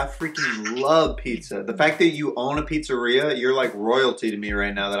 bro. I freaking love pizza. The fact that you own a pizzeria, you're like royalty to me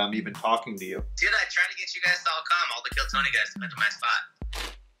right now that I'm even talking to you. Dude, I tried to get you guys to all come, all the Kill Tony guys, to come to my spot.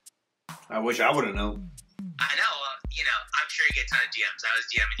 I wish I would have known. I know, I'm sure you get a ton of DMs. I was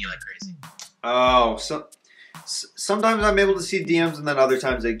DMing you like crazy. Oh, sometimes I'm able to see DMs, and then other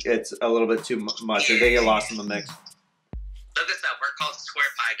times it's a little bit too much, or they get lost in the mix. Look us up. We're called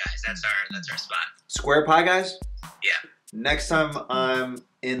Square Pie Guys. That's our spot. Square Pie Guys? Yeah. Next time I'm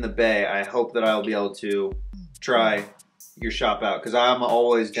in the Bay, I hope that I'll be able to try your shop out, because I'm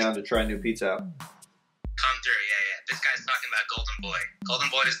always down to try new pizza out. Come through, yeah. This guy's talking about Golden Boy. Golden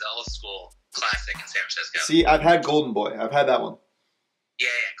Boy is the old school classic in San Francisco. See, I've had Golden Boy. I've had that one. Yeah.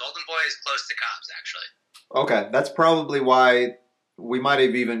 Golden Boy is close to Cobb's, actually. Okay, that's probably why we might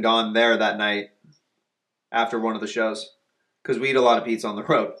have even gone there that night after one of the shows, because we eat a lot of pizza on the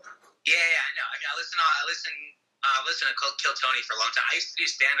road. Yeah, I know. I mean, I listened to Kill Tony for a long time. I used to do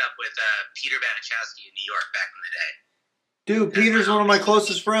stand-up with Peter Banichowski in New York back in the day. Dude, Peter's one of my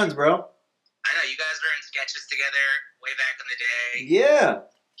closest friends, bro. I know. You guys were in sketches together way back in the day. Yeah.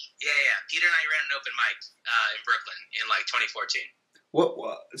 Yeah. Peter and I ran an open mic in Brooklyn in like 2014. What?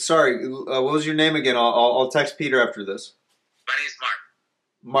 Sorry, what was your name again? I'll text Peter after this. My name's Mark.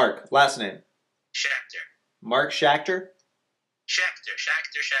 Mark, last name? Schechter. Mark Schechter? Schechter.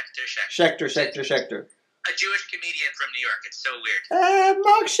 Schechter. A Jewish comedian from New York. It's so weird.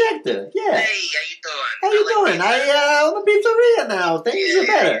 Mark Schechter. Yeah. Hey, how you doing? How you doing? I own a pizzeria now. Things are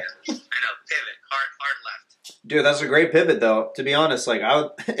better. Yeah. I know. Pivot. Hard left. Dude, that's a great pivot, though. To be honest, like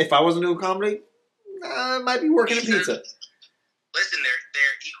if I wasn't doing comedy, I might be working at pizza. Listen,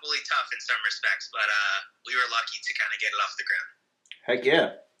 they're equally tough in some respects, but we were lucky to kind of get it off the ground. Heck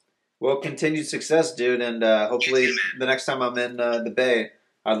yeah. Well, continued success, dude, and hopefully too, the next time I'm in the Bay,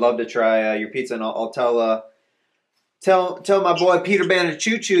 I'd love to try your pizza, and I'll tell my boy Peter Banner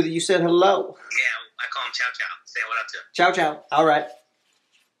Choo Choo that you said hello. Yeah, I call him Chow Chow. Say what up to him. Chow chow. All right.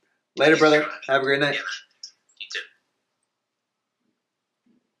 Later, brother. Have a great night. Yeah, man. You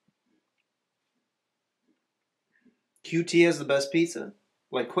too. QT has the best pizza?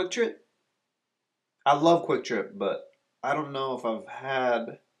 Like Quick Trip? I love Quick Trip, but I don't know if I've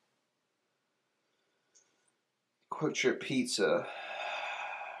had Quick Trip pizza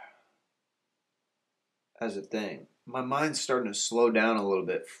as a thing. My mind's starting to slow down a little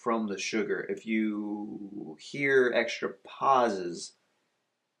bit from the sugar. If you hear extra pauses,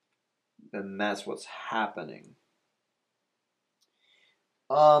 then that's what's happening.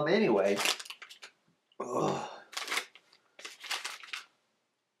 Anyway. Ugh.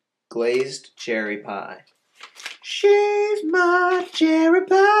 Glazed cherry pie. She's my cherry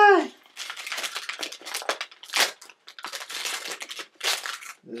pie.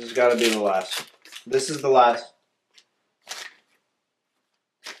 This has got to be the last. This is the last.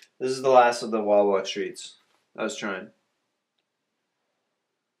 This is the last of the Wawa treats. I was trying.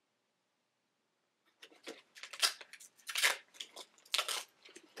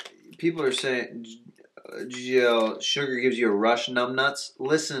 People are saying, Sugar gives you a rush, numbnuts.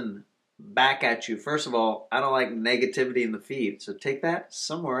 Listen back at you. First of all, I don't like negativity in the feed, so take that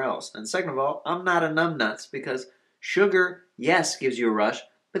somewhere else. And second of all, I'm not a numbnuts because sugar, yes, gives you a rush,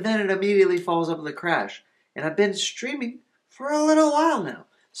 but then it immediately falls up with a crash. And I've been streaming for a little while now.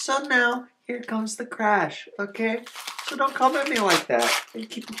 So now, here comes the crash, okay? So don't come at me like that. And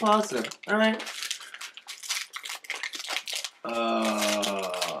keep it positive, alright?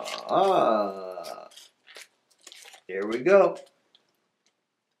 Here we go.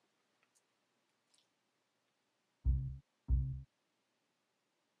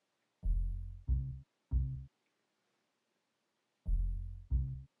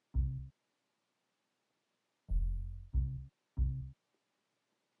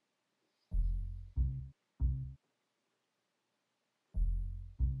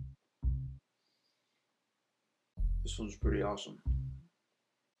 This one's pretty awesome.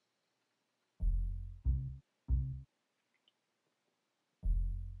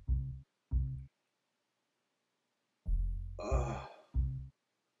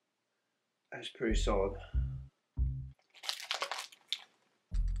 That's pretty solid.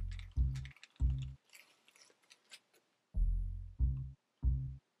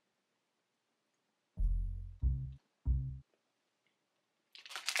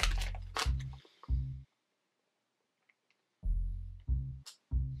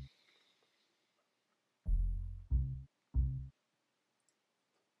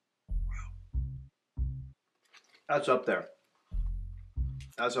 That's up there.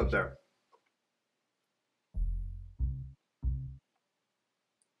 That's up there.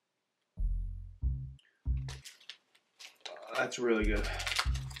 That's really good.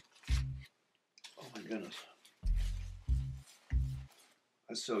 Oh my goodness.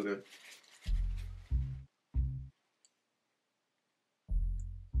 That's so good.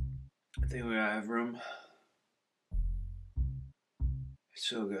 I think we have room. It's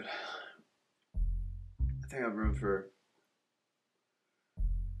so good. I think I have room for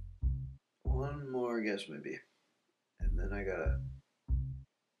one more, I guess, maybe. And then I gotta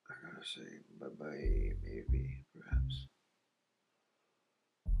say bye-bye, maybe, perhaps.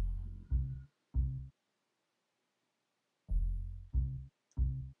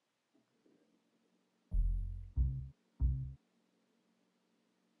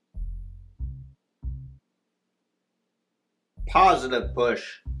 Positive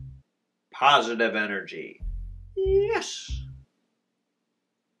push. Positive energy. Yes.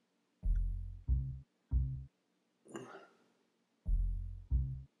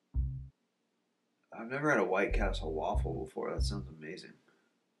 I've never had a White Castle waffle before. That sounds amazing.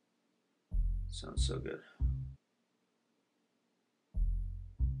 Sounds so good.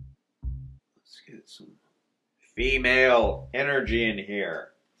 Let's get some female energy in here.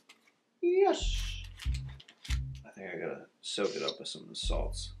 Yes. I think I gotta soak it up with some of the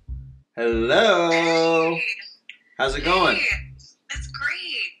salts. Hello. Hey. How's it going? Hey. That's great.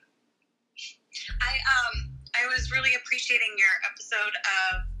 I was really appreciating your episode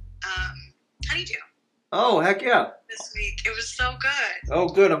of Honeydew Oh, heck yeah. this week. It was so good. Oh,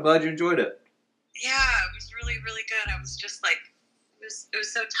 good. I'm glad you enjoyed it. Yeah, it was really, really good. I was just like, it was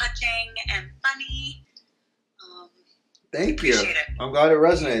so touching and funny. Thank you. Appreciate it. I'm glad it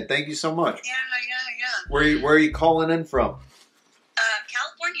resonated. Thank you so much. Yeah. Where are you calling in from?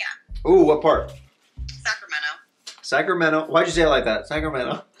 California. Ooh, what part? Sacramento. Sacramento. Why'd you say it like that?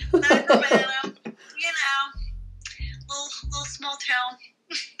 Sacramento. Sacramento. Little small town.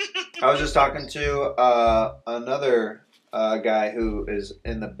 I was just talking to another guy who is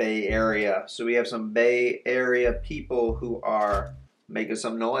in the Bay Area. So we have some Bay Area people who are making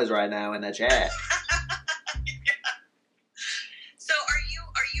some noise right now in the chat. Yeah. So are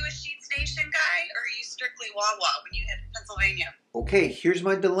you a Sheets Nation guy, or are you strictly Wawa when you hit Pennsylvania? Okay, here's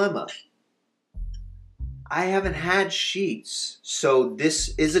my dilemma. I haven't had Sheets, so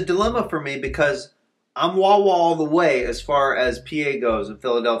this is a dilemma for me because I'm Wawa all the way as far as PA goes in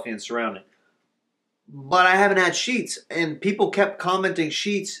Philadelphia and surrounding. But I haven't had Sheets, and people kept commenting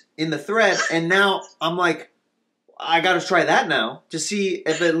Sheets in the thread, and now I'm like, I gotta try that now to see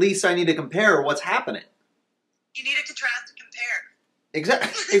if at least I need to compare what's happening. You need to contrast and compare.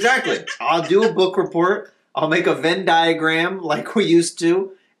 Exactly. I'll do a book report. I'll make a Venn diagram like we used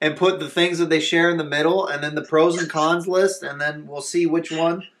to and put the things that they share in the middle and then the pros and cons list, and then we'll see which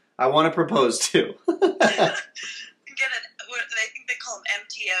one I want to propose to. Get what I think they call them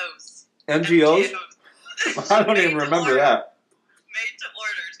MTOs. MGOs? I don't even remember that. Made to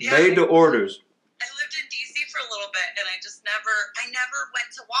orders. Yeah. Made to orders. I lived in DC for a little bit, and I never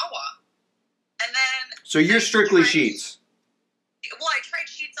went to Wawa. And then. So you're strictly Sheets. Well, I tried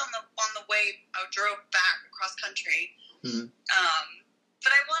Sheets on the way I drove back cross country. Mm-hmm. But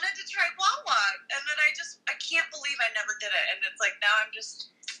I wanted to try Wawa, and then I can't believe I never did it. And it's like now I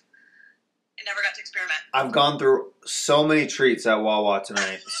never got to experiment. I've gone through so many treats at Wawa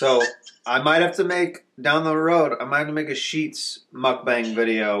tonight. So I might have to make, down the road, I might have to make a Sheets mukbang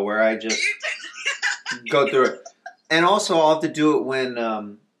video where I just go through it. And also I'll have to do it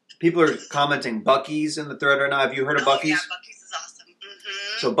when people are commenting Buc-ee's in the thread right now. Have you heard of Buc-ee's? Yeah, Buc-ee's is awesome.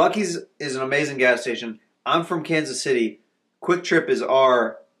 Mm-hmm. So Buc-ee's is an amazing gas station. I'm from Kansas City. Quick Trip is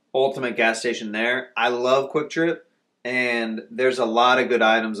our ultimate gas station there. I love Quick Trip. And there's a lot of good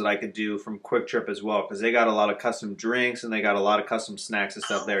items that I could do from Quick Trip as well, because they got a lot of custom drinks and they got a lot of custom snacks and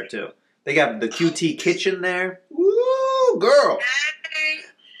stuff there too. They got the QT kitchen there. Woo, girl.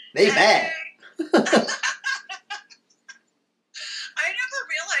 They bad. I never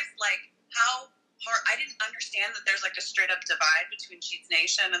realized like how hard. I didn't understand that there's like a straight up divide between Sheets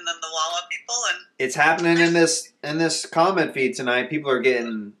Nation and then the Wawa people. And it's happening in this comment feed tonight. People are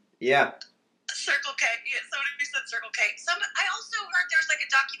getting Circle K. Yeah, somebody said Circle K. I also heard there's like a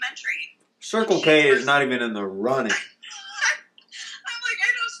documentary. Circle K is not even in the running. I'm like, I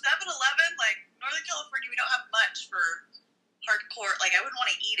know 7-Eleven, like Northern California, we don't have much for hardcore. Like, I wouldn't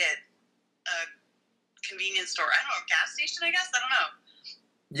want to eat at a convenience store. I don't know, a gas station, I guess? I don't know.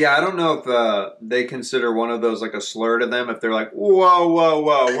 Yeah, I don't know if they consider one of those like a slur to them. If they're like, whoa,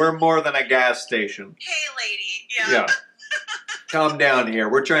 we're more than a gas station. Hey, lady. Yeah. Calm down here.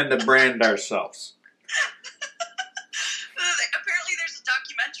 We're trying to brand ourselves. Apparently there's a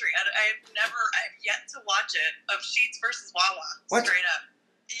documentary. I have yet to watch it, of Sheets versus Wawa. What? Straight up.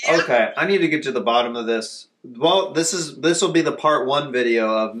 Yeah. Okay, I need to get to the bottom of this. Well, this will be the part 1 video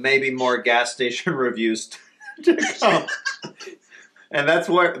of maybe more gas station reviews to come. And that's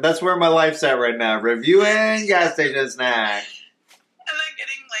where my life's at right now. Reviewing gas station snacks. And then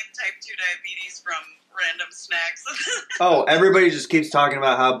getting like type 2 diabetes from random snacks. Oh, everybody just keeps talking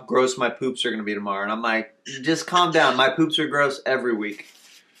about how gross my poops are going to be tomorrow. And I'm like, just calm down. My poops are gross every week.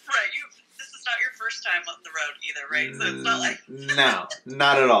 Right. This is not your first time on the road either, right? So it's not like... No,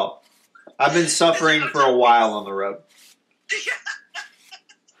 not at all. I've been suffering for a while on the road.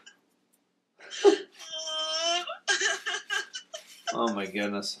 Oh my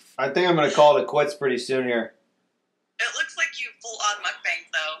goodness. I think I'm going to call it quits pretty soon here. It looks like you full on mukbang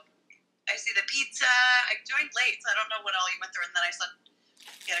though. I see the pizza. I joined late, so I don't know what all you went through. And then I saw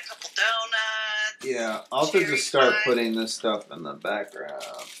you had a couple donuts. Yeah, I'll have to just start putting this stuff in the background.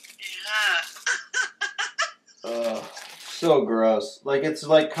 Yeah. Ugh, so gross. Like, it's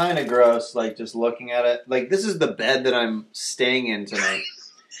like kind of gross, like just looking at it. Like, this is the bed that I'm staying in tonight.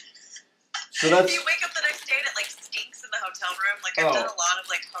 So that's... Do you wake up the next day and it like stinks in the hotel room? Like I've done a lot of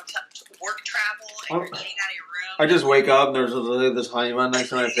like hotel work travel and you're eating out of your room. I just wake up and there's this honey bun next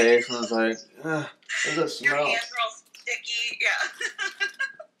to my face and it's like, ugh, there's a smell. Your hands are all sticky. Yeah.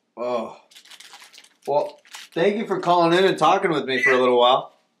 Oh. Well, thank you for calling in and talking with me for a little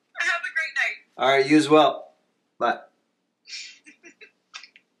while. Have a great night. All right, you as well. Bye.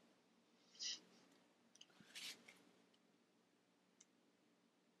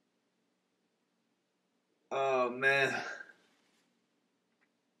 Oh, man.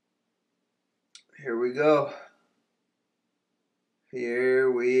 Here we go.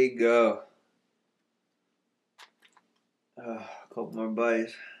 Here we go. A couple more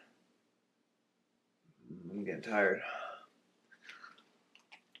bites. I'm getting tired.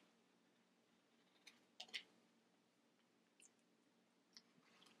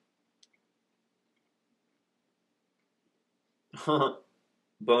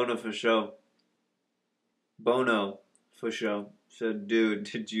 Bono for show. Bono for show. Said, dude,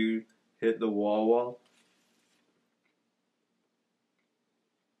 did you hit the wall?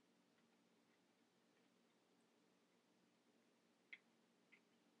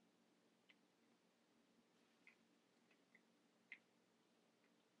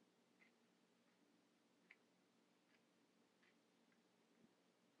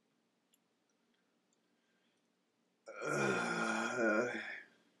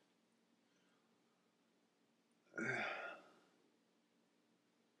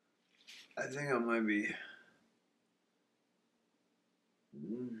 I think I might be.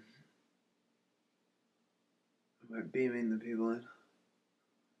 Am I beaming the people in?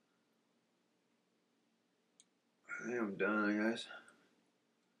 I think I'm done, guys.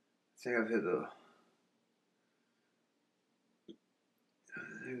 I think I've hit the.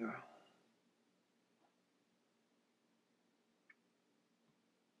 There you go.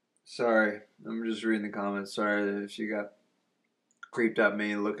 Sorry, I'm just reading the comments. Sorry if you got creeped at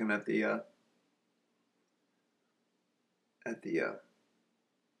me looking at the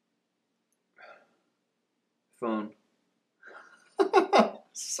phone.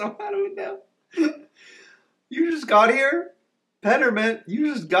 So how do we know? You just got here? Penderman,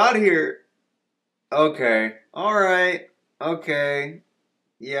 you just got here. Okay. Alright. Okay.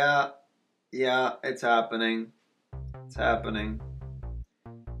 Yeah, it's happening. It's happening.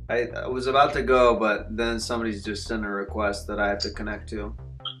 I was about to go, but then somebody's just sent a request that I have to connect to.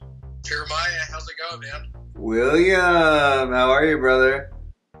 Jeremiah, how's it going, man? William, how are you, brother?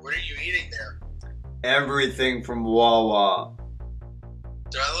 What are you eating there? Everything from Wawa.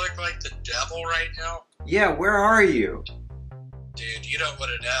 Do I look like the devil right now? Yeah, where are you? Dude, you don't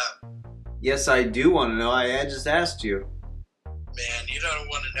want to know. Yes, I do want to know. I just asked you. Man, you don't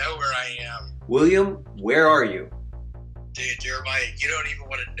want to know where I am. William, where are you? Dude, Jeremiah, you don't even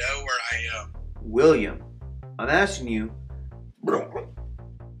want to know where I am. William, I'm asking you.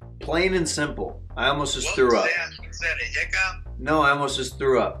 Plain and simple. I almost just threw up. Was that a hiccup? No, I almost just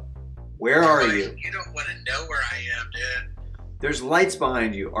threw up. Where are you? You don't want to know where I am, dude. There's lights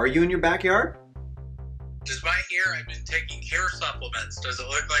behind you. Are you in your backyard? Does my hair, I've been taking hair supplements. Does it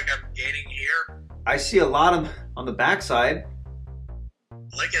look like I'm gaining hair? I see a lot of on the backside.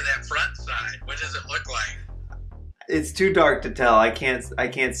 Look at that front side. What does it look like? It's too dark to tell. I can't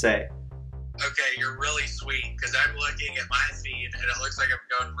say. Okay, you're really sweet, because I'm looking at my feed, and it looks like I'm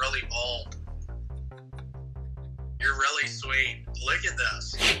going really bald. You're really sweet. Look at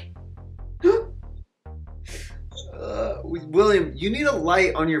this. William, you need a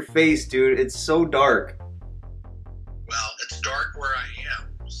light on your face, dude. It's so dark. Well, it's dark where I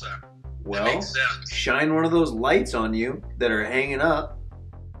am, so well, that makes sense. Shine one of those lights on you that are hanging up.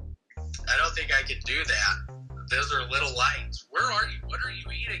 I don't think I can do that. Those are little lights. Where are you? What are you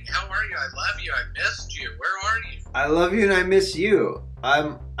eating? How are you? I love you. I missed you. Where are you? I love you and I miss you.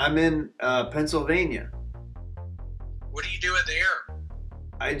 I'm in Pennsylvania. What are you doing there?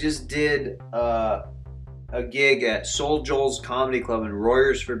 I just did a gig at Soul Joel's Comedy Club in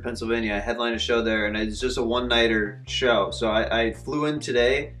Royersford, Pennsylvania. I headlined a show there, and it's just a one-nighter show. So I flew in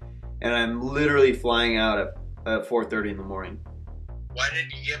today, and I'm literally flying out at 4:30 in the morning. Why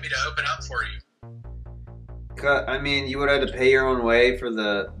didn't you get me to open up for you? I mean, you would have to pay your own way for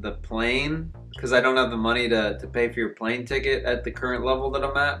the plane, because I don't have the money to pay for your plane ticket at the current level that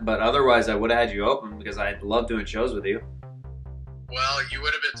I'm at. But otherwise, I would have had you open, because I love doing shows with you. Well, you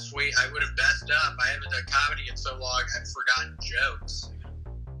would have been sweet. I would have messed up. I haven't done comedy in so long, I've forgotten jokes.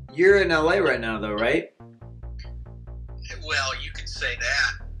 You're in LA right now, though, right? Well, you could say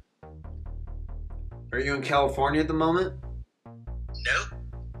that. Are you in California at the moment? Nope.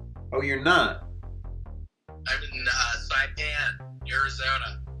 Oh, you're not? I'm in Saipan,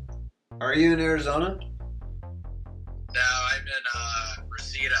 Arizona. Are you in Arizona? No, I'm in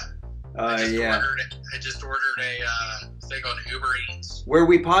Reseda. I just ordered a thing on Uber Eats. Where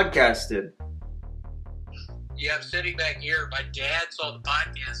we podcasted. Yeah, I'm sitting back here. My dad saw the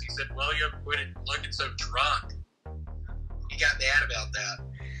podcast. He said, William, quit looking so drunk. He got mad about that.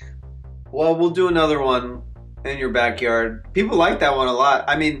 Well, we'll do another one in your backyard. People like that one a lot.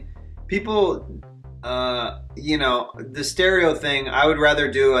 I mean, people, the stereo thing, I would rather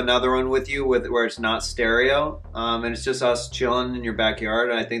do another one with you where it's not stereo. And it's just us chilling in your backyard.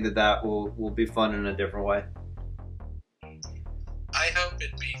 And I think that will be fun in a different way. I hope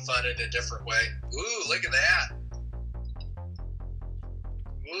it'd be fun in a different way. Ooh, look at that.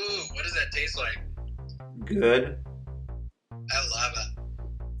 Ooh, what does that taste like? Good. I love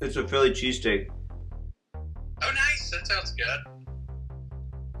it. It's a Philly cheesesteak. Oh, nice. That sounds good.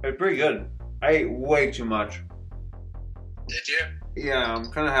 It's pretty good. I ate way too much. Did you? Yeah, I'm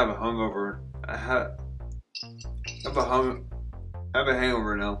kind of have a hungover. I have a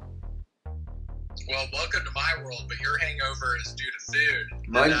hangover now. Well, welcome to my world, but your hangover is due to food.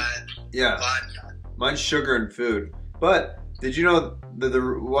 Mine, yeah. Vodka. Mine's sugar and food. But did you know the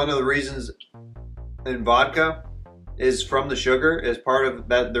one of the reasons in vodka is from the sugar? Is part of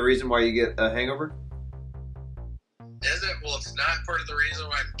that the reason why you get a hangover? Is it? Well, it's not part of the reason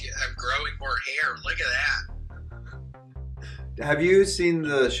why I'm growing more hair. Look at that. Have you seen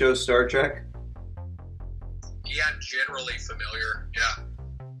the show Star Trek? Yeah, I'm generally familiar. Yeah.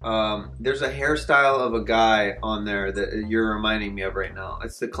 There's a hairstyle of a guy on there that you're reminding me of right now.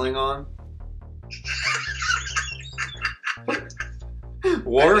 It's the Klingon.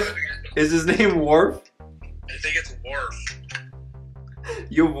 Worf? Is his name Worf? I think it's Worf.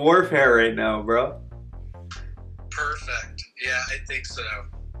 You have Worf hair right now, bro. Perfect. Yeah, I think so.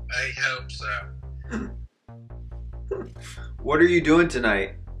 I hope so. What are you doing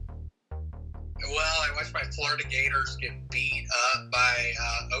tonight? Well, I watched my Florida Gators get beat up by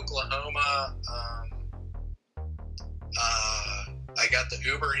Oklahoma. I got the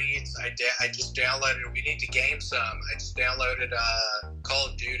Uber Eats. I just downloaded. We need to game some. I just downloaded Call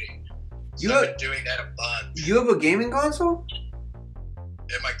of Duty. So I've been doing that a bunch. You have a gaming console?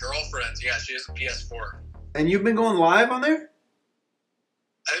 And my girlfriend's, yeah, she has a PS4. And you've been going live on there?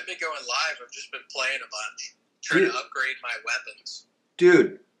 I haven't been going live. I've just been playing a bunch, trying to upgrade my weapons.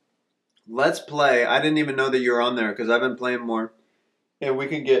 Dude, let's play. I didn't even know that you were on there because I've been playing more, and we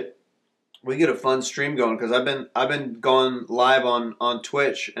get a fun stream going because I've been going live on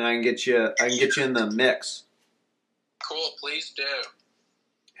Twitch, and I can get you in the mix. Cool, please do.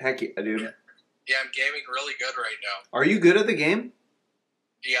 Heck yeah, dude. Yeah, I'm gaming really good right now. Are you good at the game?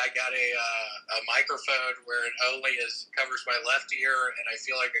 Yeah, I got a microphone where it only covers my left ear, and I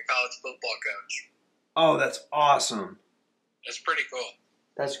feel like a college football coach. Oh, that's awesome. It's pretty cool.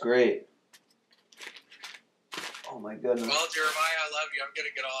 That's great. Oh my goodness. Well, Jeremiah, I love you. I'm gonna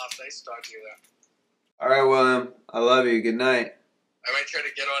get off. Nice to talk to you though. All right, William. I love you. Good night. I might try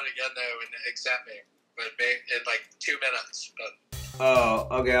to get on again though and accept me, but maybe in like 2 minutes. But oh,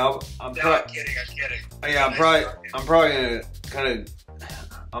 okay. I'm kidding. I'm kidding. Yeah, I'm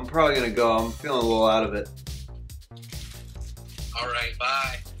probably gonna go. I'm feeling a little out of it. All right.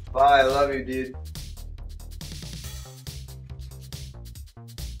 Bye. Bye. I love you, dude.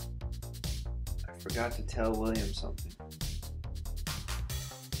 I forgot to tell William something.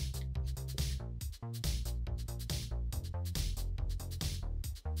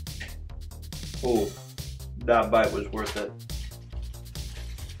 Oh, that bite was worth it.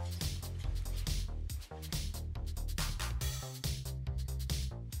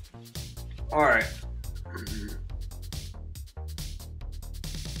 All right.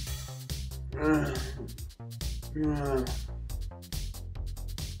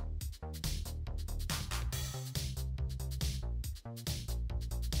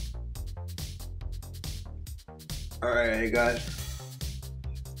 All right, hey guys.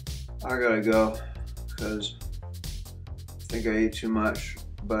 I gotta go because I think I ate too much,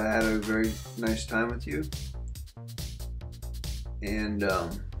 but I had a very nice time with you. And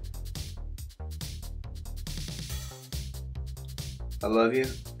I love you,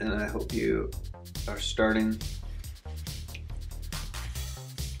 and I hope you are starting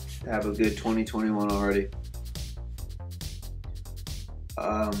to have a good 2021 already.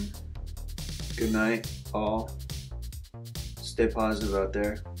 Good night, all. Stay positive out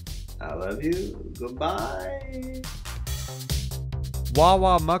there. I love you. Goodbye.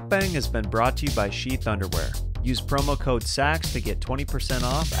 Wawa Mukbang has been brought to you by Sheath Underwear. Use promo code SAX to get 20%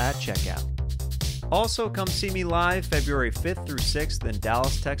 off at checkout. Also, come see me live February 5th through 6th in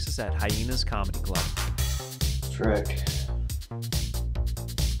Dallas, Texas at Hyenas Comedy Club. Frick.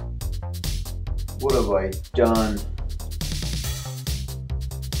 What have I done?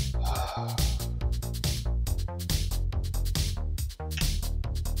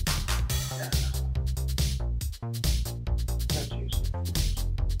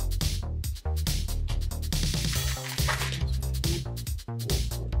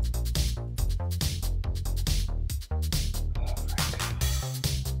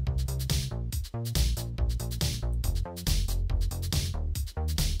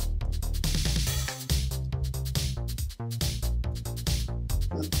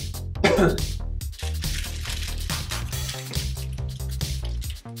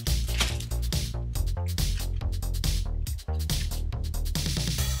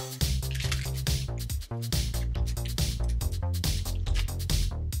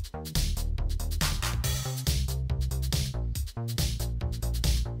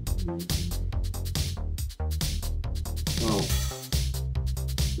 Oh,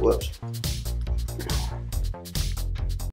 whoops.